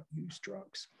have not used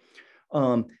drugs.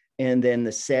 And then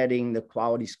the setting, the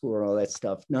quality score, all that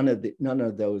stuff, none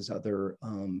of those other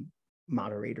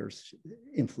moderators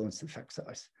influence effect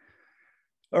size.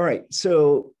 All right,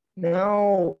 so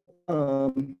now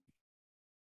I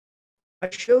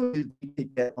showed you to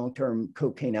get long-term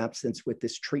cocaine abstinence with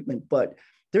this treatment, but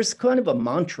there's kind of a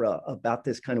mantra about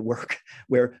this kind of work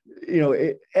where,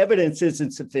 evidence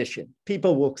isn't sufficient.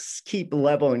 People will keep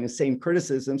leveling the same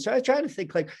criticism. So I try to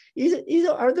think like,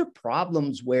 are there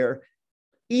problems where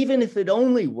even if it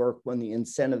only worked when the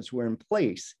incentives were in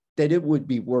place, that it would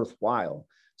be worthwhile?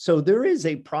 So there is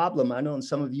a problem. I know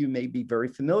some of you may be very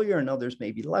familiar and others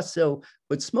may be less so,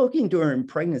 but smoking during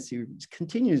pregnancy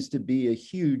continues to be a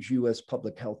huge US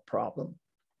public health problem.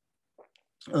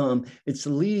 It's the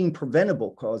leading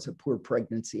preventable cause of poor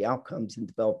pregnancy outcomes in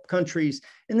developed countries.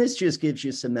 And this just gives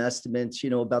you some estimates,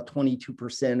 about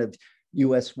 22% of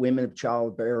US women of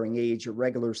childbearing age are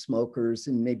regular smokers,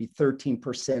 and maybe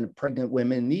 13% of pregnant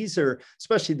women. These are,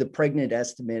 especially the pregnant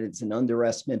estimate, it's an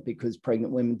underestimate because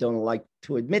pregnant women don't like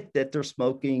to admit that they're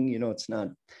smoking. It's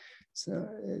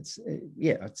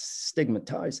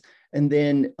stigmatized. And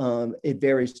then it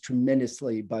varies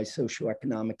tremendously by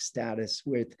socioeconomic status,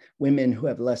 with women who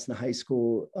have less than high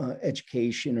school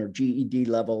education or GED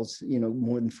levels,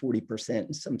 more than 40%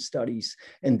 in some studies.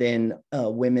 And then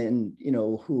women,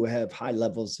 who have high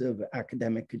levels of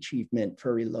academic achievement,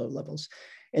 very low levels.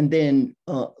 And then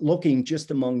looking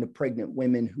just among the pregnant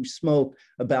women who smoke,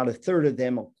 about a third of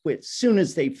them will quit as soon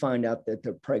as they find out that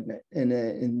they're pregnant.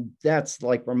 And that's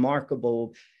like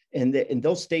remarkable. And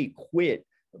they'll stay quit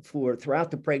for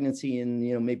throughout the pregnancy and,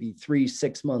 maybe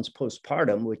 3-6 months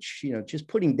postpartum, which, just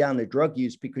putting down the drug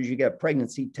use because you get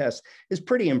pregnancy tests is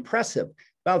pretty impressive.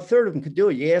 About a third of them could do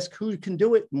it. You ask who can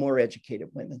do it, more educated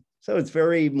women. So it's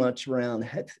very much around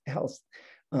health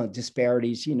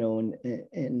disparities,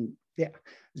 and yeah,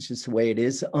 it's just the way it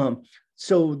is.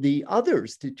 So the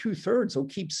others, the 2/3, will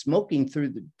keep smoking through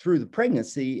the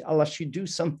pregnancy unless you do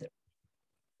something.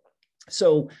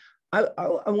 So I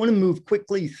want to move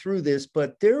quickly through this,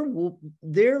 but there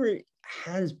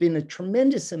has been a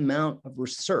tremendous amount of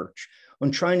research on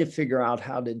trying to figure out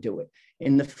how to do it.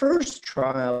 And the first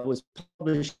trial was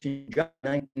published in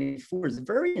 1984. It's a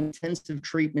very intensive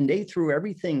treatment. They threw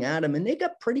everything at them and they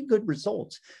got pretty good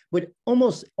results. But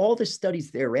almost all the studies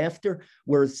thereafter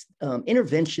were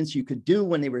interventions you could do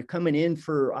when they were coming in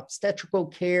for obstetrical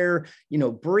care,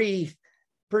 brief,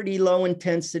 pretty low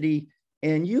intensity.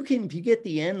 And if you get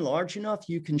the N large enough,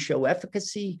 you can show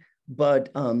efficacy, but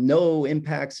no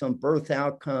impacts on birth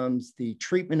outcomes. The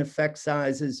treatment effect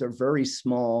sizes are very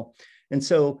small. And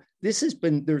so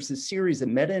there's a series of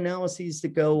meta-analyses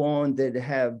that go on that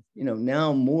have,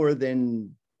 now more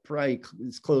than probably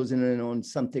is closing in on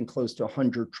something close to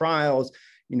 100 trials,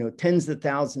 tens of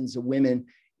thousands of women.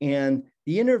 And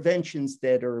the interventions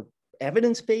that are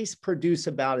evidence-based produce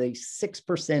about a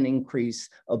 6% increase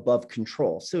above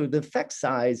control. So the effect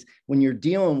size, when you're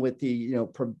dealing with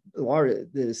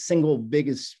the single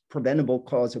biggest preventable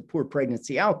cause of poor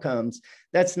pregnancy outcomes,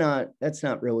 that's not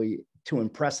really too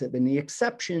impressive. And the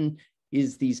exception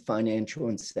is these financial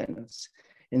incentives.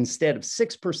 Instead of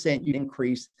 6%, you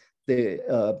increase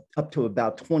up to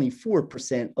about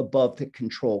 24% above the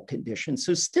control condition.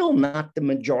 So still not the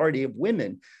majority of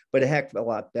women, but a heck of a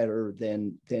lot better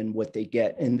than what they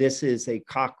get. And this is a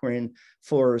Cochrane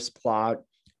forest plot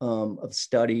of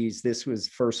studies. This was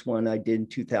the first one I did in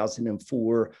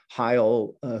 2004.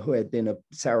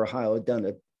 Sarah Heil had done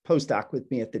a postdoc with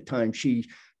me at the time. She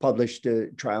published a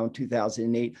trial in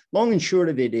 2008. Long and short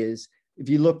of it is, if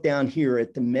you look down here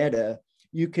at the meta,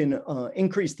 you can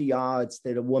increase the odds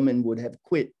that a woman would have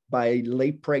quit by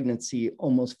late pregnancy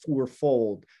almost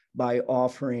 4-fold by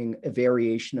offering a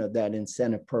variation of that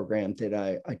incentive program that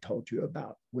I told you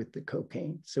about with the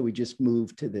cocaine. So we just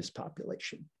moved to this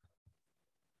population.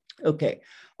 Okay,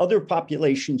 other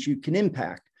populations you can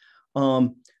impact.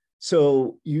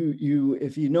 So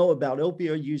if you know about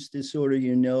opioid use disorder,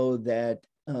 you know that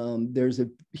there's a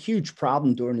huge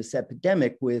problem during this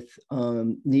epidemic with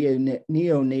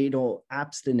neonatal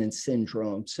abstinence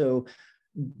syndrome. So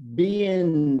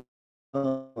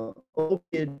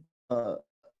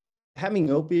having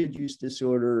opioid use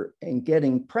disorder and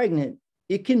getting pregnant,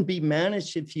 it can be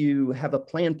managed if you have a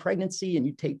planned pregnancy and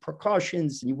you take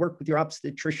precautions and you work with your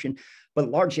obstetrician, but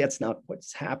largely that's not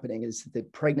what's happening. Is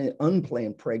that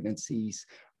unplanned pregnancies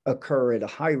occur at a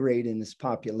high rate in this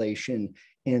population.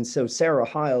 And so Sarah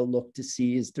Heil looked to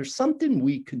see, is there something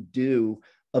we could do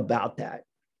about that?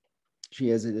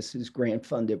 This is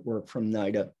grant-funded work from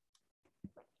NIDA.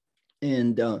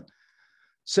 And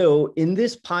so in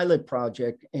this pilot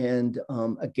project, and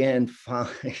again,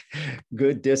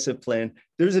 good discipline,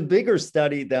 there's a bigger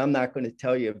study that I'm not going to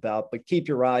tell you about, but keep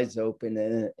your eyes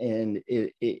open and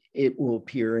it will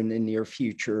appear in the near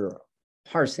future,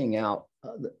 parsing out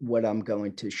what I'm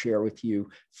going to share with you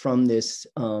from this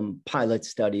pilot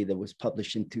study that was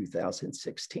published in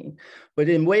 2016. But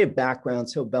in way of background,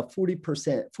 so about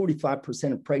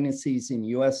 45% of pregnancies in the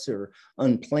US are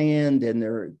unplanned, and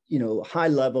there are high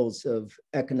levels of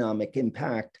economic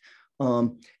impact.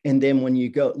 And then when you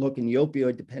go look in the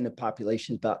opioid dependent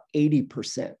population, about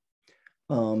 80%.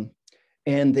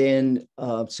 And then,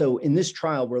 so in this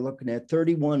trial, we're looking at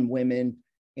 31 women,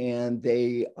 and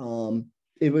they,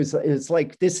 it's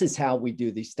like, this is how we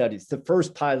do these studies. The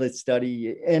first pilot study,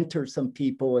 you enter some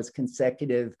people as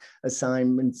consecutive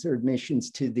assignments or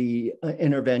admissions to the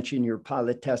intervention you're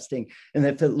pilot testing. And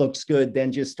if it looks good,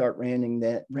 then just start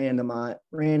randomly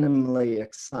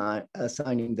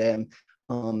assigning them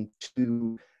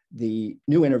to the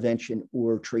new intervention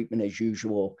or treatment as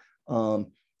usual.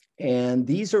 And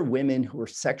these are women who are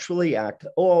sexually active,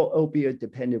 all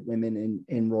opioid-dependent women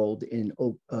enrolled in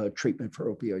treatment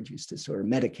for opioid use disorder,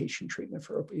 medication treatment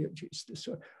for opioid use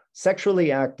disorder.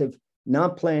 Sexually active,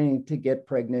 not planning to get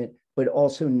pregnant, but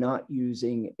also not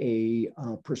using a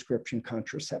prescription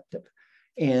contraceptive.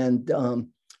 And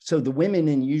so the women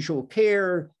in usual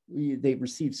care, they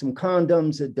received some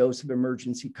condoms, a dose of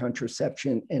emergency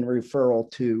contraception, and referral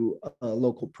to a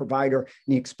local provider.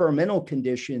 In the experimental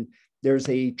condition, there's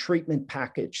a treatment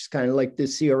package, it's kind of like the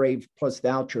CRA plus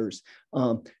vouchers.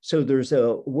 So there's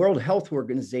a World Health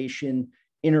Organization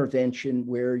intervention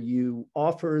where you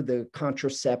offer the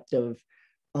contraceptive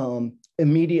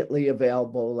immediately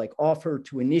available, like offer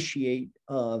to initiate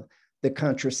the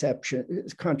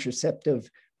contraceptive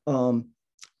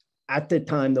at the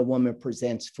time the woman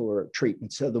presents for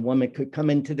treatment. So the woman could come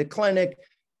into the clinic,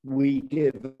 we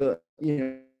give,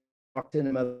 talk to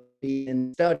them about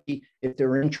being study. If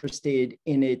they're interested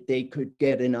in it, they could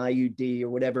get an IUD or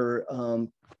whatever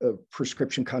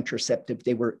prescription contraceptive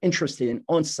they were interested in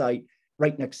on site,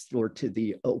 right next door to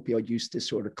the opioid use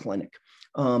disorder clinic.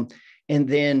 And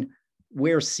then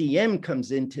where CM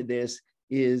comes into this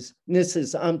is,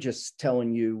 I'm just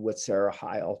telling you what Sarah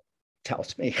Heil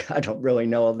tells me. I don't really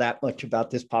know that much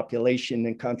about this population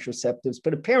and contraceptives,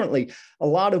 but apparently a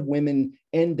lot of women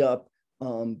end up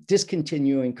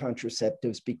discontinuing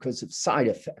contraceptives because of side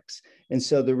effects. And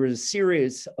so there was a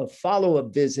series of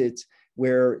follow-up visits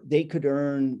where they could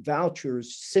earn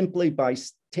vouchers simply by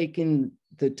taking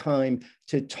the time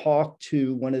to talk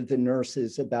to one of the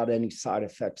nurses about any side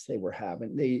effects they were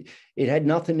having. It had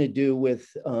nothing to do with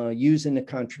using a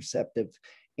contraceptive.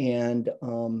 And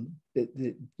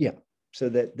so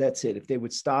that's it. If they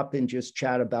would stop and just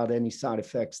chat about any side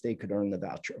effects, they could earn the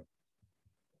voucher.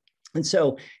 And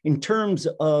so in terms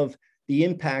of the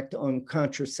impact on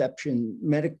contraception,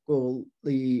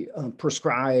 medically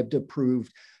prescribed,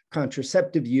 approved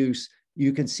contraceptive use,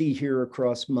 you can see here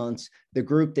across months, the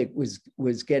group that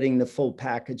was getting the full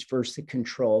package versus the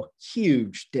control,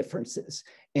 huge differences.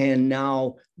 And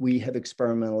now we have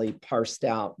experimentally parsed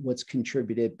out what's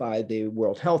contributed by the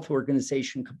World Health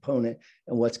Organization component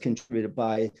and what's contributed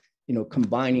by,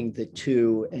 combining the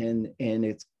two, and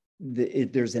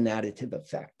there's an additive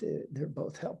effect. They're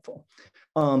both helpful.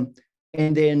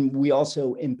 And then we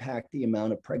also impact the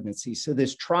amount of pregnancy. So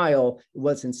this trial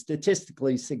wasn't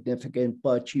statistically significant,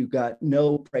 but you got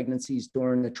no pregnancies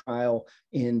during the trial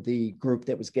in the group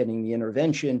that was getting the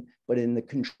intervention, but in the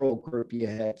control group, you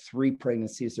had 3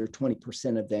 pregnancies, or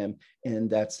 20% of them, and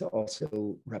that's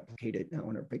also replicated now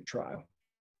in our big trial.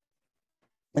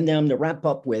 And then I'm going to wrap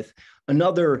up with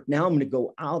another, now I'm going to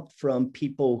go out from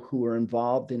people who are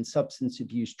involved in substance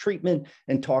abuse treatment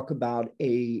and talk about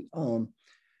an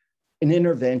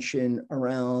intervention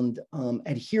around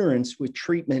adherence with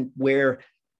treatment, where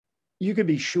you could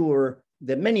be sure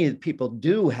that many of the people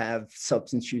do have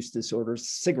substance use disorders,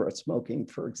 cigarette smoking,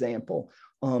 for example.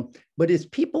 But it's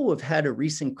people who have had a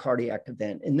recent cardiac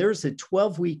event, and there's a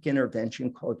 12-week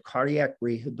intervention called cardiac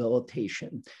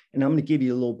rehabilitation. And I'm going to give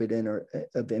you a little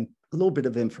bit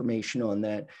of information on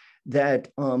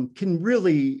that can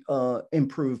really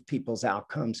improve people's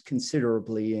outcomes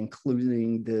considerably,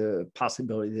 including the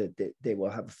possibility that they will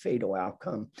have a fatal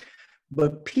outcome.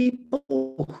 But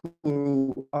people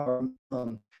who are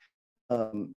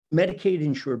Medicaid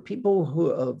insured, people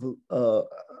who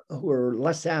are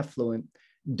less affluent,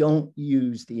 don't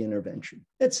use the intervention.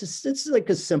 It's like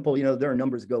a simple, there are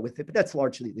numbers that go with it, but that's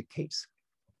largely the case.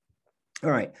 All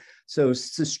right, so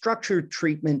it's a structured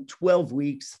treatment, 12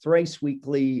 weeks, thrice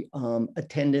weekly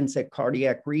attendance at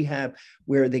cardiac rehab,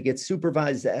 where they get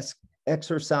supervised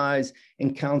exercise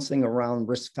and counseling around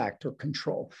risk factor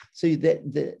control. So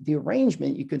the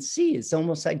arrangement you can see is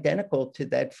almost identical to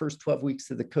that first 12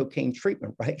 weeks of the cocaine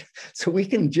treatment, right? So we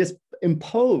can just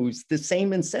impose the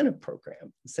same incentive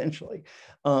program, essentially.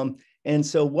 And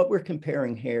so what we're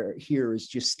comparing here is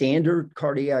just standard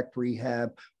cardiac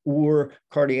rehab or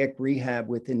cardiac rehab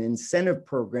with an incentive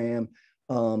program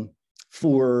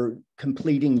for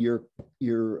completing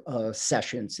your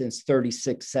sessions. It's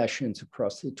 36 sessions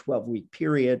across the 12-week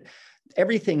period.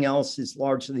 Everything else is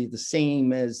largely the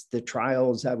same as the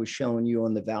trials I was showing you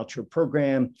on the voucher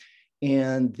program,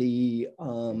 and the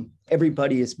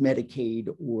everybody is Medicaid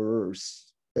or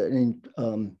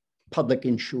public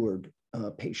insured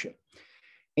patient.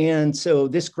 And so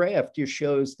this graph just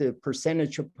shows the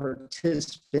percentage of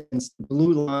participants, the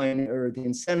blue line are the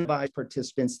incentivized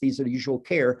participants, these are the usual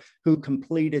care, who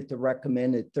completed the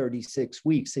recommended 36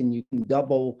 weeks. And you can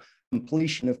double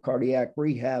completion of cardiac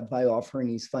rehab by offering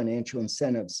these financial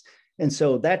incentives. And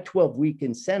so that 12-week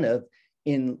incentive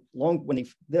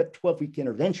that 12-week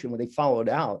intervention, when they follow it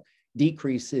out,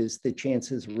 decreases the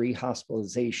chances of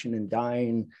rehospitalization and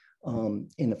dying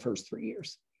in the first 3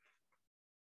 years.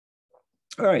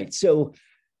 All right, so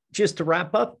just to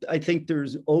wrap up, I think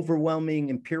there's overwhelming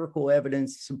empirical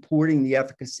evidence supporting the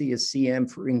efficacy of CM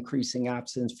for increasing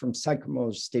abstinence from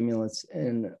psychomotor stimulants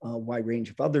and a wide range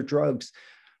of other drugs.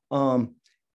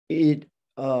 it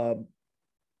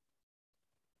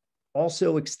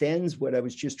also extends what I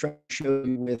was just trying to show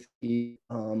you with the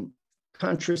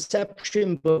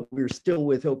contraception, but we're still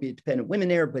with opiate-dependent women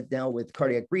there, but now with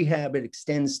cardiac rehab, it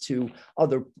extends to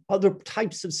other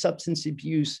types of substance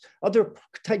abuse, other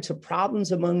types of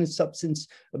problems among the substance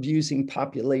abusing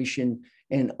population,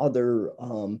 and other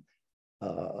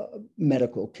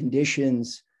medical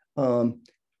conditions.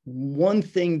 One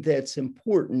thing that's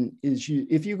important is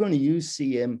if you're going to use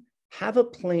CM, have a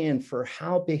plan for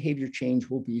how behavior change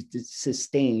will be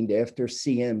sustained after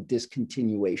CM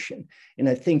discontinuation. And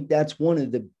I think that's one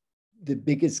of the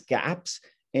biggest gaps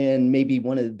and maybe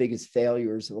one of the biggest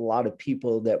failures of a lot of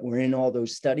people that were in all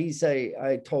those studies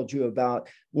I told you about.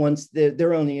 Once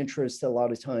their only interest a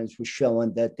lot of times was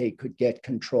showing that they could get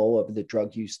control of the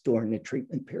drug use during the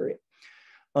treatment period.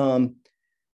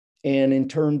 And in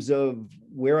terms of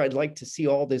where I'd like to see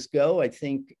all this go, I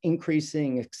think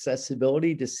increasing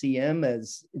accessibility to CM,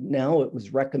 as now it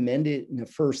was recommended in the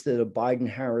first of the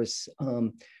Biden-Harris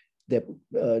that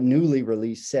newly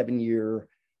released 7-year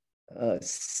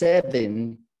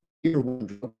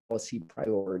drug policy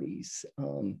priorities.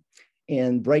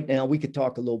 And right now, we could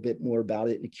talk a little bit more about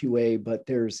it in the QA, but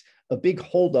there's a big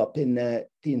holdup in that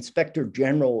the Inspector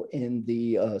General in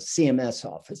the CMS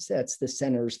office, that's the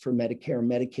Centers for Medicare and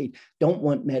Medicaid, don't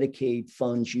want Medicaid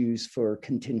funds used for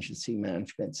contingency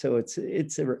management. So it's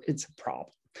a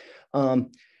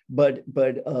problem. But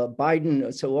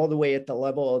Biden, so all the way at the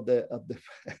level of the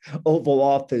Oval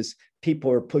Office,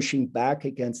 people are pushing back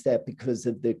against that because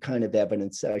of the kind of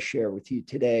evidence I share with you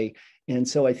today. And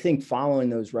so I think following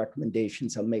those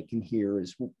recommendations I'm making here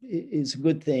is a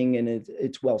good thing, and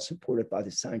it's well supported by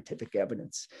the scientific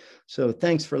evidence. So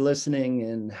thanks for listening,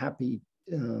 and happy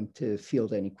to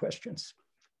field any questions.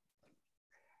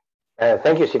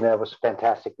 Thank you, Stephen. That was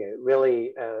fantastic.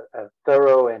 Really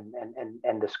thorough,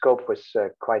 and the scope was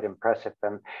quite impressive.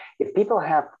 If people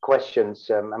have questions,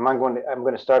 I'm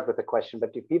going to start with a question.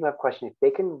 But if people have questions, if they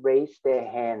can raise their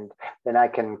hand, then I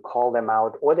can call them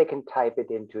out, or they can type it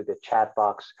into the chat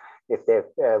box if they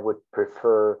would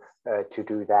prefer to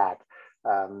do that.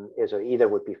 So either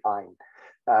would be fine.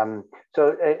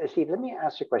 Steve, let me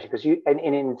ask you a question, because and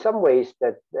in some ways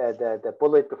that the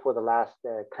bullet before the last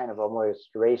kind of almost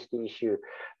raised the issue.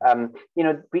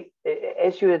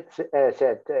 As you had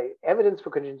said, evidence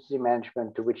for contingency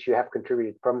management, to which you have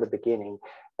contributed from the beginning,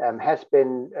 has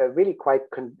been really quite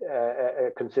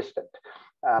consistent,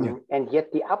 and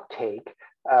yet the uptake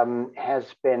has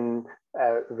been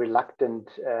reluctant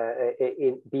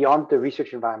beyond the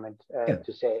research environment,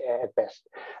 to say at best.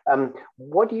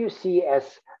 What do you see as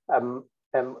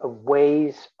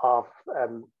ways of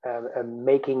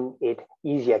making it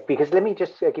easier? Because let me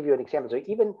just give you an example. So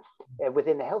even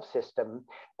within the health system,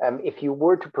 if you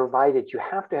were to provide it, you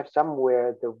have to have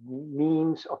somewhere the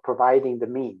means of providing the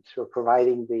means, or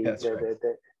providing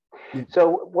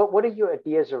So what are your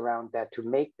ideas around that to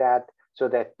make that so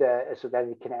that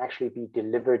it can actually be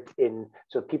delivered in,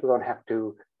 so people don't have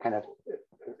to kind of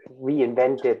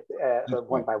reinvent it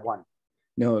one by one?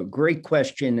 No, great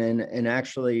question. And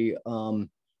actually,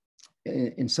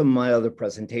 in some of my other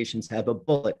presentations have a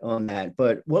bullet on that.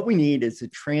 But what we need is a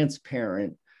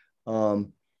transparent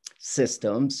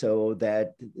system, so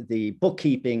that the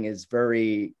bookkeeping is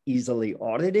very easily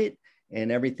audited and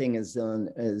everything is done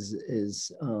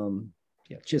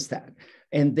just that.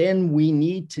 And then we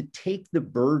need to take the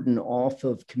burden off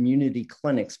of community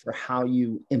clinics for how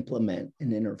you implement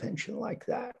an intervention like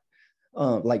that,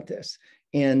 like this.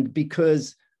 And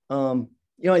because,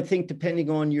 I think depending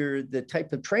on the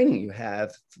type of training you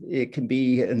have, it can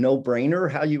be a no-brainer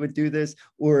how you would do this,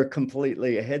 or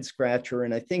completely a head scratcher.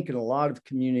 And I think in a lot of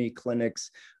community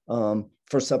clinics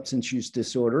for substance use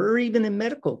disorder, or even in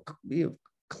medical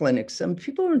clinics, some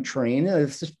people are trained,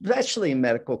 especially in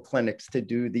medical clinics, to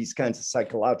do these kinds of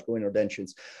psychological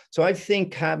interventions. So I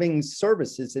think having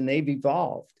services, and they've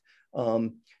evolved,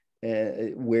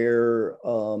 where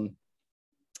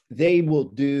they will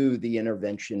do the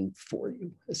intervention for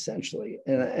you, essentially.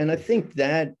 And I think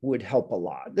that would help a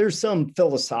lot. There's some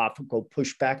philosophical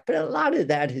pushback, but a lot of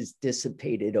that has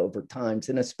dissipated over time,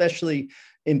 and especially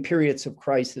in periods of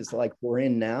crisis like we're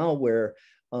in now, where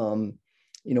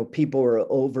people are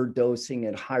overdosing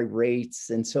at high rates.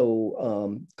 And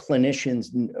so clinicians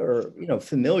are,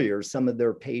 familiar, some of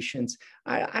their patients.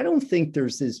 I don't think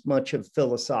there's as much of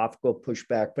philosophical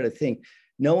pushback, but I think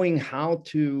knowing how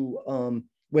to,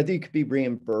 whether you could be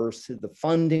reimbursed, the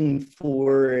funding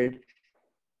for it,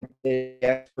 the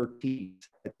expertise,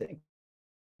 I think.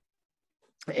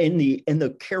 And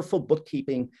the careful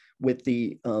bookkeeping with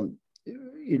the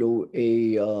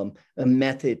a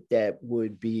method that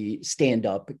would be stand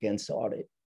up against audit.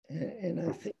 And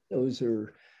I think those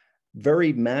are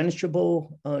very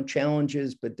manageable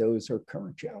challenges, but those are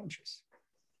current challenges.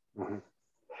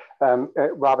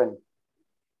 Robin.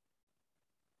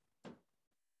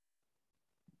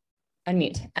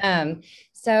 Unmute.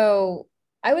 So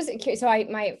I was curious. So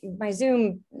my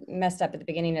Zoom messed up at the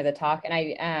beginning of the talk,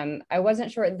 and I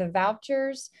wasn't sure the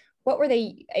vouchers. What were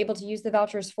they able to use the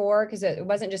vouchers for? Because it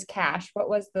wasn't just cash. What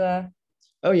was the?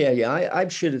 Oh yeah. I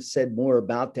should have said more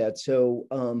about that. So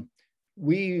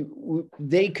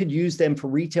they could use them for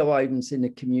retail items in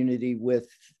the community with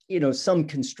some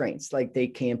constraints, like they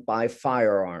can't buy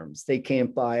firearms, they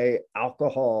can't buy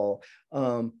alcohol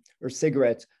or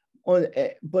cigarettes.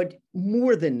 But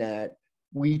more than that,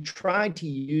 we tried to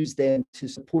use them to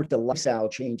support the lifestyle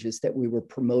changes that we were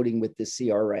promoting with the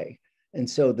CRA. And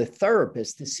so the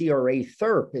CRA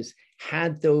therapist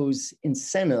had those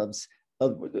incentives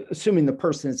of, assuming the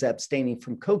person is abstaining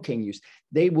from cocaine use,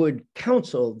 they would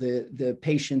counsel the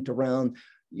patient around,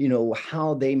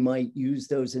 how they might use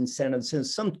those incentives. And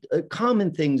some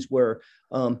common things were,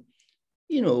 how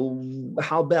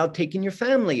about taking your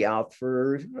family out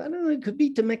for, I don't know, it could be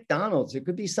to McDonald's, it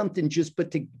could be something just,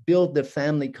 but to build the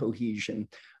family cohesion.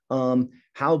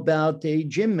 How about a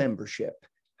gym membership?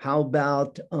 How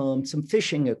about some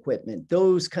fishing equipment?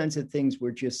 Those kinds of things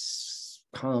were just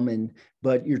common,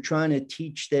 but you're trying to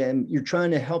teach them, you're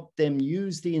trying to help them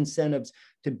use the incentives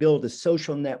to build a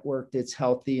social network that's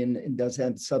healthy and doesn't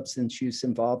have substance use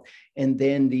involved. And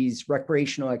then these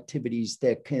recreational activities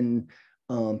that can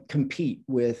compete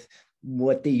with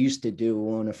what they used to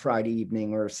do on a Friday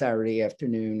evening or a Saturday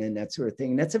afternoon and that sort of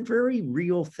thing. And that's a very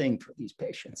real thing for these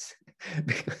patients.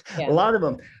 A lot of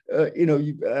them,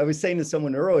 I was saying to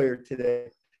someone earlier today,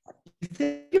 you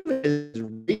think of it as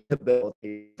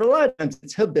rehabilitation. For a lot of times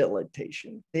it's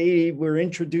habilitation. They were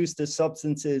introduced to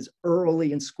substances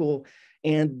early in school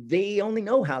and they only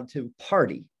know how to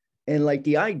party. And like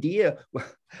the idea,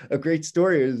 a great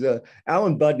story is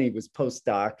Alan Budney was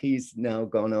postdoc. He's now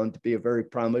gone on to be a very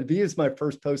prominent, he was my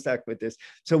first postdoc with this.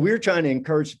 So we're trying to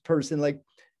encourage the person like,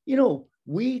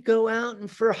 we go out and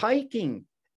for hiking.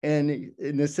 And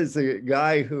this is a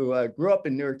guy who grew up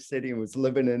in New York City and was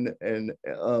living in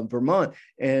Vermont.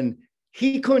 And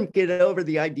he couldn't get over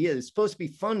the idea it's supposed to be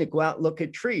fun to go out and look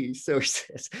at trees. So he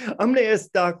says, I'm going to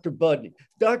ask Dr. Budney.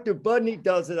 Dr. Budney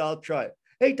does it, I'll try it.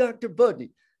 Hey, Dr. Budney,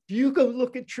 do you go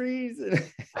look at trees?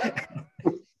 But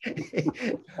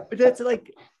that's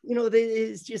like,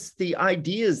 it's just the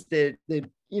ideas that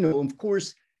of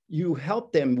course, you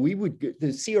help them.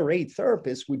 The CRA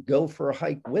therapist would go for a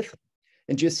hike with them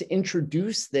and just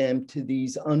introduce them to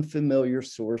these unfamiliar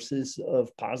sources of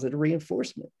positive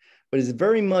reinforcement. But it's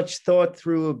very much thought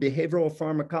through a behavioral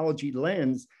pharmacology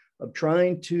lens of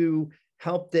trying to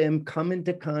help them come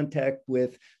into contact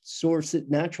with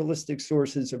naturalistic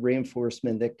sources of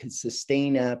reinforcement that could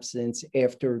sustain abstinence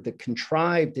after the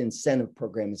contrived incentive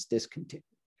program is discontinued.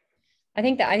 I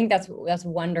think that's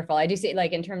wonderful. I do see,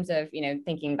 like, in terms of,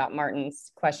 thinking about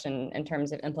Martin's question in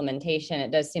terms of implementation,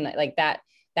 it does seem like that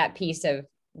piece of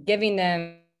giving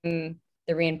them the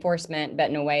reinforcement, but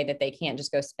in a way that they can't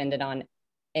just go spend it on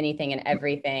anything and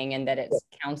everything, and that it's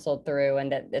counseled through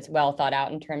and that it's well thought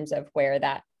out in terms of where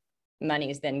that money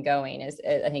is then going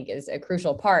I think is a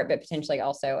crucial part, but potentially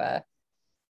also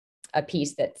a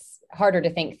piece that's harder to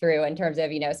think through in terms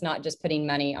of, it's not just putting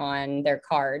money on their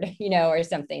card, or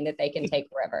something that they can take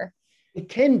wherever. It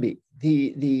can be.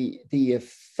 The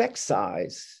effect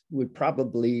size would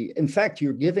probably, in fact,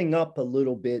 you're giving up a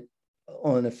little bit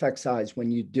on effect size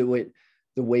when you do it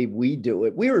the way we do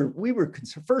it. We were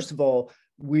concerned, first of all,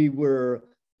 we were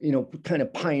kind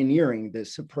of pioneering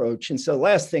this approach. And so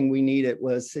last thing we needed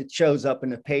was it shows up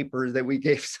in the paper that we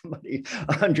gave somebody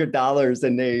 $100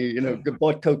 and they,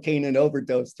 bought cocaine and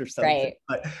overdosed or something.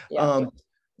 Right. But,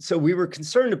 so we were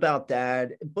concerned about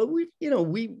that, but we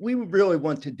really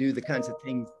want to do the kinds of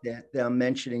things that I'm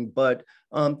mentioning. But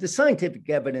the scientific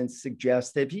evidence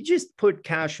suggests that if you just put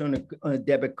cash on a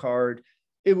debit card,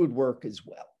 it would work as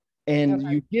well. And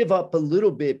you give up a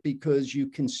little bit because you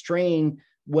constrain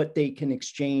what they can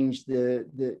exchange,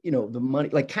 the money.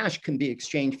 Like cash can be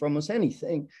exchanged for almost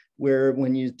anything, where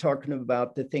when you're talking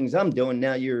about the things I'm doing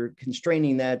now, you're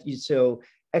constraining that. So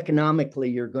economically,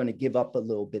 you're going to give up a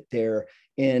little bit there.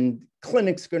 And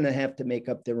clinics going to have to make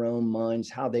up their own minds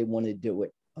how they want to do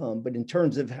it. But in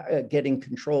terms of getting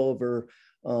control over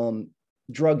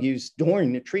drug use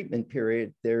during the treatment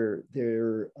period, they're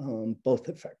both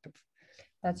effective.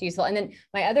 That's useful. And then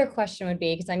my other question would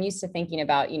be, because I'm used to thinking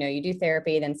about, you do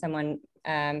therapy, then someone,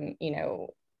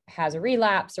 has a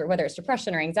relapse, or whether it's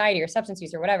depression or anxiety or substance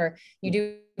use or whatever, you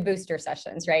do booster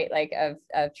sessions, right? Like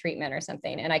of treatment or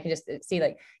something. And I can just see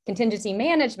like contingency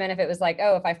management, if it was like,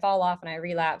 oh, if I fall off and I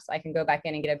relapse, I can go back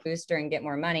in and get a booster and get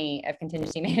more money of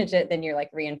contingency management, then you're like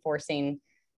reinforcing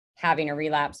having a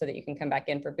relapse so that you can come back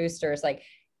in for boosters. Like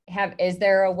is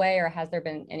there a way, or has there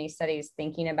been any studies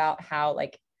thinking about how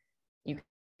like you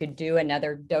could do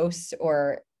another dose,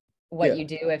 or what you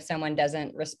do if someone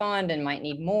doesn't respond and might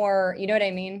need more? You know what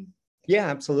I mean? Yeah,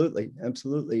 absolutely.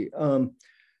 Absolutely.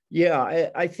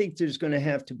 I think there's going to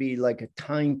have to be like a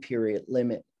time period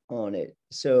limit on it.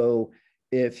 So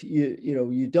if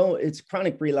you don't, it's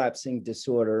chronic relapsing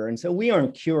disorder. And so we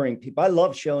aren't curing people. I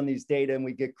love showing these data and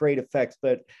we get great effects,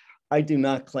 but I do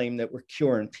not claim that we're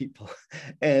curing people.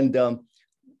 And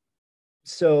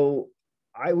so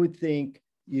I would think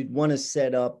you'd want to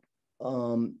set up,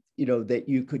 that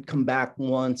you could come back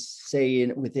once, say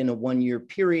within a 1 year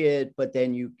period, but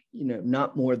then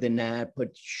not more than that.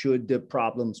 But should the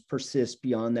problems persist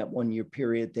beyond that 1 year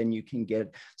period, then you can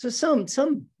get some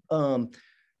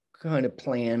kind of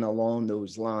plan along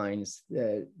those lines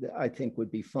that I think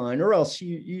would be fine. Or else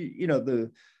the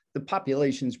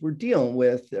populations we're dealing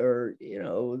with are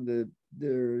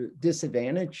they're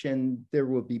disadvantaged, and there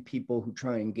will be people who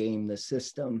try and game the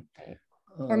system.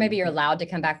 Or maybe you're allowed to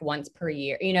come back once per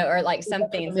year, or like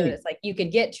something so that it's like you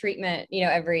could get treatment,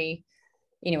 every,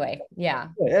 anyway. Yeah.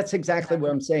 That's exactly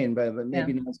what I'm saying, but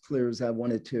maybe not as clear as I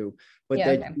wanted to, but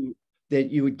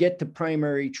that you would get the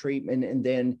primary treatment, and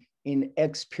then in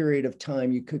X period of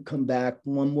time, you could come back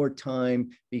one more time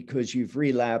because you've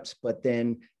relapsed, but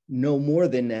then no more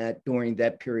than that during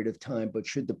that period of time. But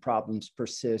should the problems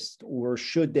persist, or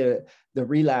should the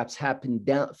relapse happen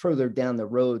further down the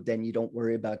road, then you don't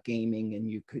worry about gaming and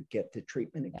you could get the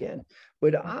treatment again.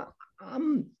 But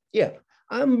I'm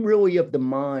really of the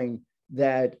mind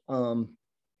that I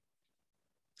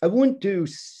wouldn't do.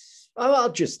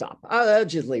 I'll just stop. I'll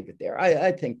just leave it there.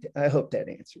 I hope that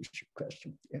answers your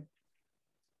question. Yeah.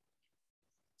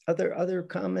 Other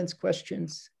comments,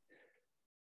 questions?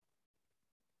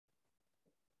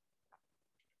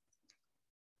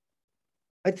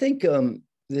 I think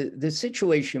the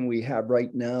situation we have right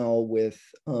now with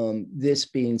this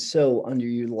being so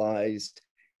underutilized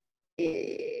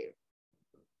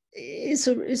is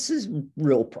a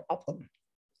real problem.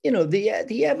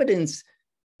 The evidence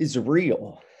is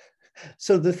real.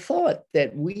 So the thought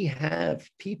that we have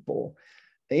people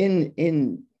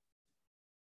in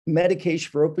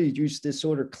medication for opioid use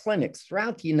disorder clinics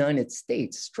throughout the United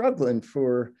States struggling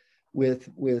with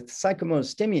psychomotor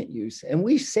stimulant use, and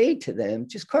we say to them,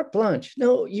 just carte blanche,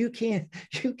 no, you can't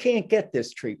get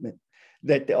this treatment,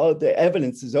 that the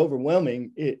evidence is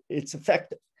overwhelming, it's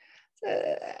effective.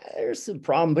 There's some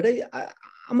problem, but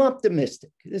I'm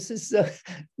optimistic. This is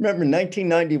remember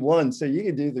 1991, so you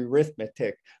can do the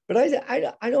arithmetic, but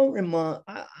I'm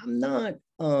not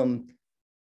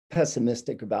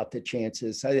pessimistic about the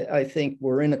chances. I think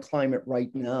we're in a climate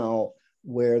right now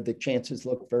where the chances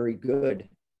look very good.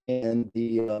 And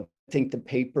I think the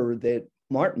paper that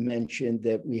Martin mentioned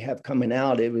that we have coming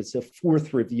out, it was a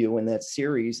 4th review in that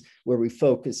series where we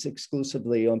focus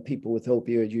exclusively on people with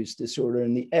opioid use disorder,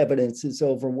 and the evidence is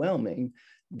overwhelming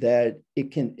that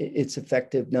it's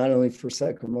effective not only for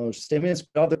psychomotor stimulants,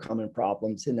 but other common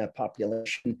problems in that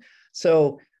population.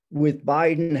 So with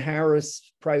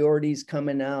Biden-Harris priorities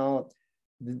coming out,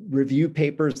 review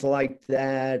papers like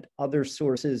that, other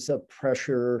sources of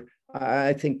pressure,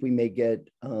 I think we may get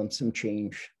some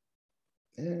change.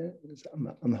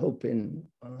 I'm hoping.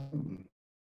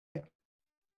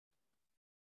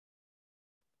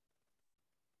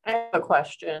 I have a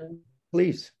question.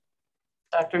 Please.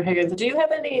 Dr. Higgins, do you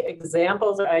have any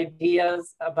examples or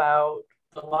ideas about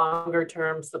the longer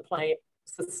term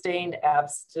sustained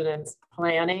abstinence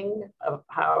planning, of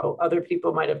how other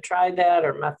people might have tried that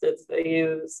or methods they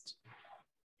used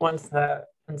once the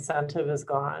incentive is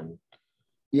gone?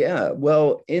 Yeah,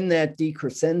 well, in that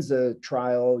decrescenza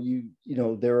trial, you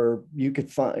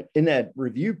could find in that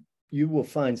review, you will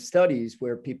find studies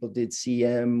where people did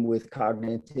CM with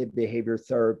cognitive behavior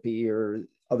therapy or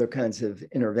other kinds of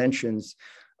interventions.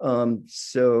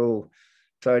 So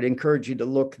I'd encourage you to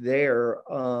look there.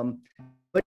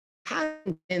 But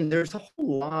there's a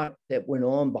whole lot that went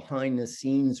on behind the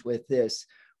scenes with this,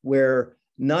 where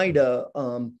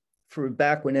NIDA, for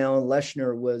back when Alan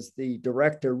Leshner was the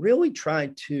director, really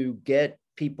tried to get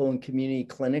people in community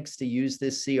clinics to use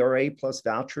this CRA plus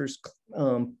vouchers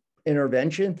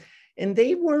intervention. And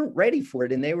they weren't ready for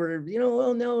it. And they were,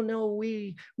 oh, no,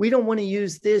 we don't want to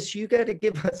use this. You got to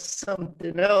give us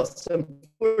something else. There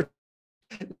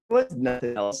was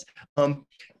nothing else. And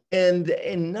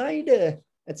NIDA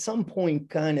at some point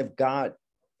kind of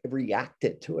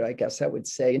reacted to it, I guess I would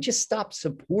say, and just stopped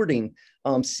supporting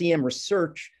CM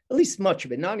research, at least much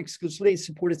of it, not exclusively. They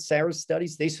supported Sarah's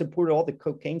studies. They supported all the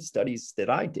cocaine studies that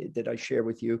I did, that I share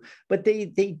with you, but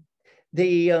they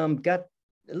got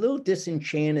a little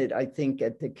disenchanted, I think,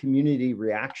 at the community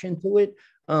reaction to it.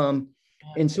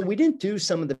 And so we didn't do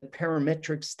some of the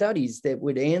parametric studies that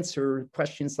would answer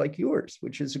questions like yours,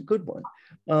 which is a good one.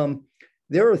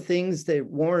 There are things that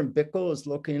Warren Bickel is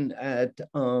looking at,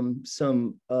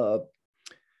 some,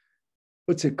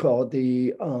 what's it called?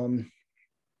 The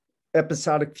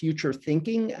episodic future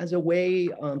thinking as a way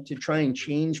to try and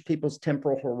change people's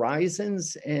temporal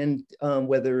horizons, and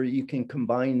whether you can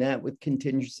combine that with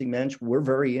contingency management. We're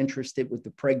very interested with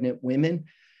the pregnant women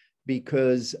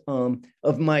because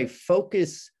of my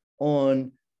focus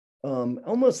on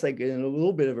almost like a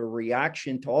little bit of a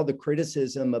reaction to all the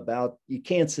criticism about you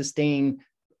can't sustain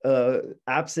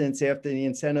abstinence after the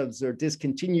incentives are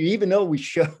discontinued, even though we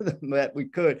show them that we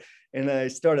could. And I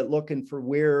started looking for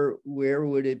where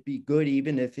would it be good,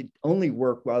 even if it only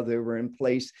worked while they were in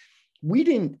place. We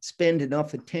didn't spend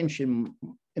enough attention,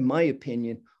 in my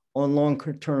opinion, on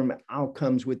long-term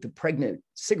outcomes with the pregnant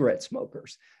cigarette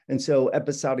smokers. And so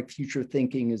episodic future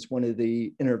thinking is one of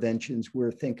the interventions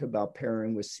we're thinking about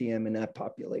pairing with CM in that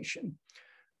population.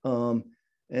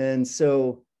 And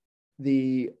so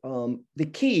the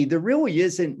key, there really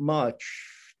isn't much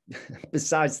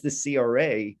besides the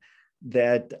CRA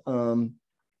that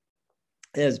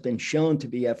has been shown to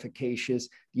be efficacious.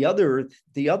 The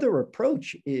other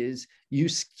approach is you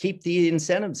keep the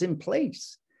incentives in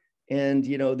place. And,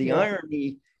 you know, the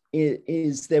irony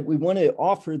is that we want to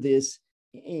offer this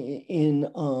in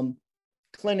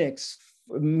clinics,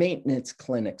 maintenance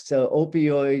clinics. So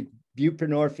opioid,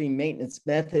 buprenorphine, maintenance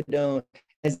methadone,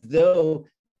 as though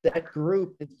that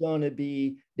group is going to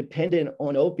be dependent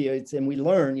on opioids. And we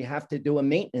learn you have to do a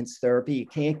maintenance therapy. You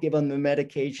can't give them the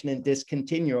medication and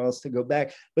discontinue or else to go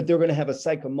back, but they're going to have a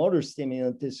psychomotor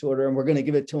stimulant disorder and we're going to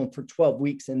give it to them for 12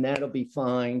 weeks and that'll be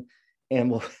fine.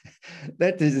 And well,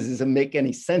 that doesn't make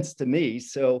any sense to me.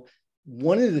 So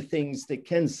one of the things that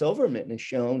Ken Silverman has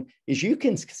shown is you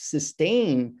can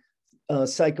sustain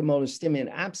psychomotor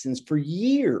stimulant abstinence for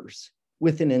years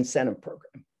with an incentive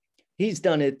program. He's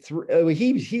done it,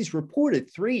 he's reported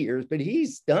 3 years, but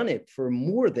he's done it for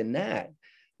more than that,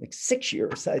 like 6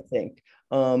 years, I think.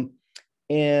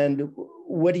 And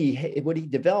what he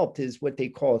developed is what they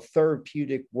call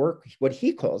what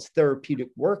he calls therapeutic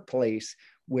workplace,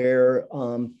 where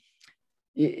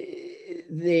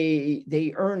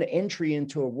they earn entry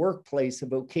into a workplace, a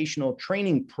vocational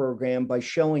training program, by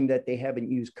showing that they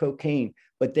haven't used cocaine,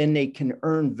 but then they can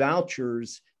earn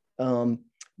vouchers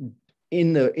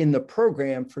in the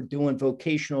program for doing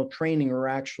vocational training or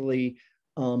actually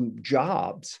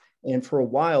jobs. And for a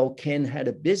while, Ken had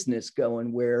a business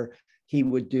going where he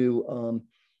would do,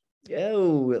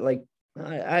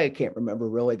 I can't remember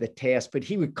really the task, but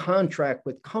he would contract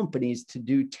with companies to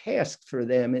do tasks for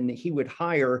them, and he would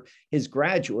hire his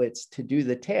graduates to do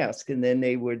the task, and then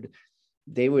they would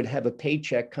have a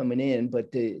paycheck coming in, but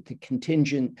the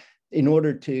contingent, in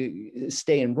order to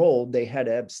stay enrolled, they had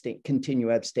to continue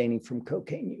abstaining from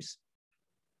cocaine use.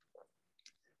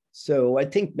 So I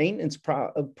think maintenance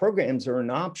programs are an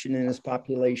option in this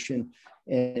population,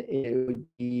 and it would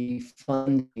be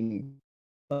funding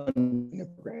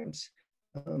programs.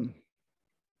 That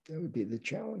would be the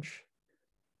challenge.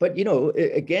 But, you know,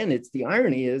 again, it's the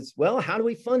irony is, well, how do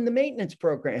we fund the maintenance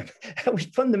program? How do we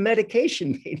fund the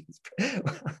medication maintenance?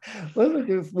 Well,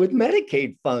 with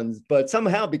Medicaid funds, but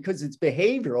somehow because it's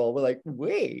behavioral, we're like,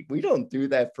 wait, we don't do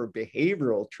that for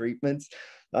behavioral treatments.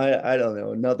 I don't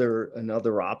know,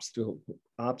 another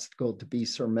obstacle to be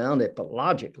surmounted, but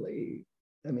logically,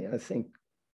 I mean, I think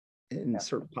in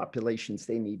certain populations,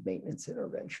 they need maintenance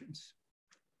interventions.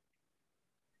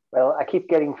 Well, I keep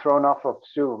getting thrown off of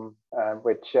Zoom,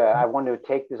 which I want to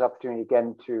take this opportunity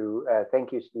again to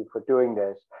thank you, Steve, for doing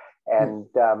this. And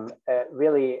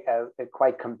really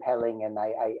quite compelling. And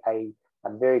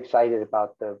I'm very excited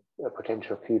about the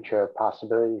potential future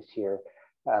possibilities here.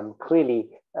 Clearly,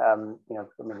 you know,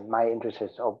 I mean, my interest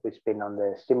has always been on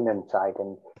the stimulant side.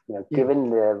 And, you know, given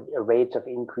the rates of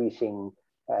increasing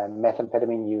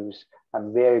methamphetamine use,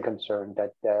 I'm very concerned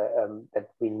that, that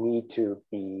we need to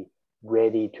be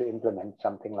ready to implement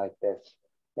something like this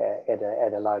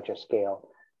at a larger scale.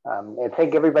 And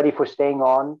thank everybody for staying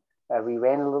on. We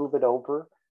ran a little bit over,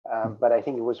 but I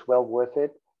think it was well worth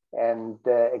it. And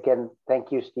again,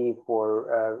 thank you, Steve,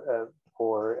 for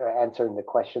answering the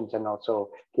questions and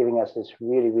also giving us this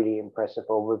really, really impressive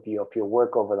overview of your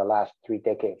work over the last 3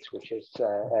 decades, which is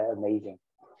amazing.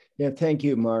 Yeah, thank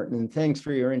you, Martin. And thanks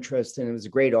for your interest. And it was a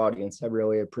great audience. I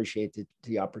really appreciate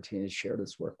the opportunity to share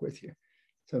this work with you.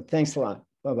 So thanks a lot.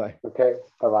 Bye-bye. Okay,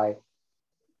 bye-bye.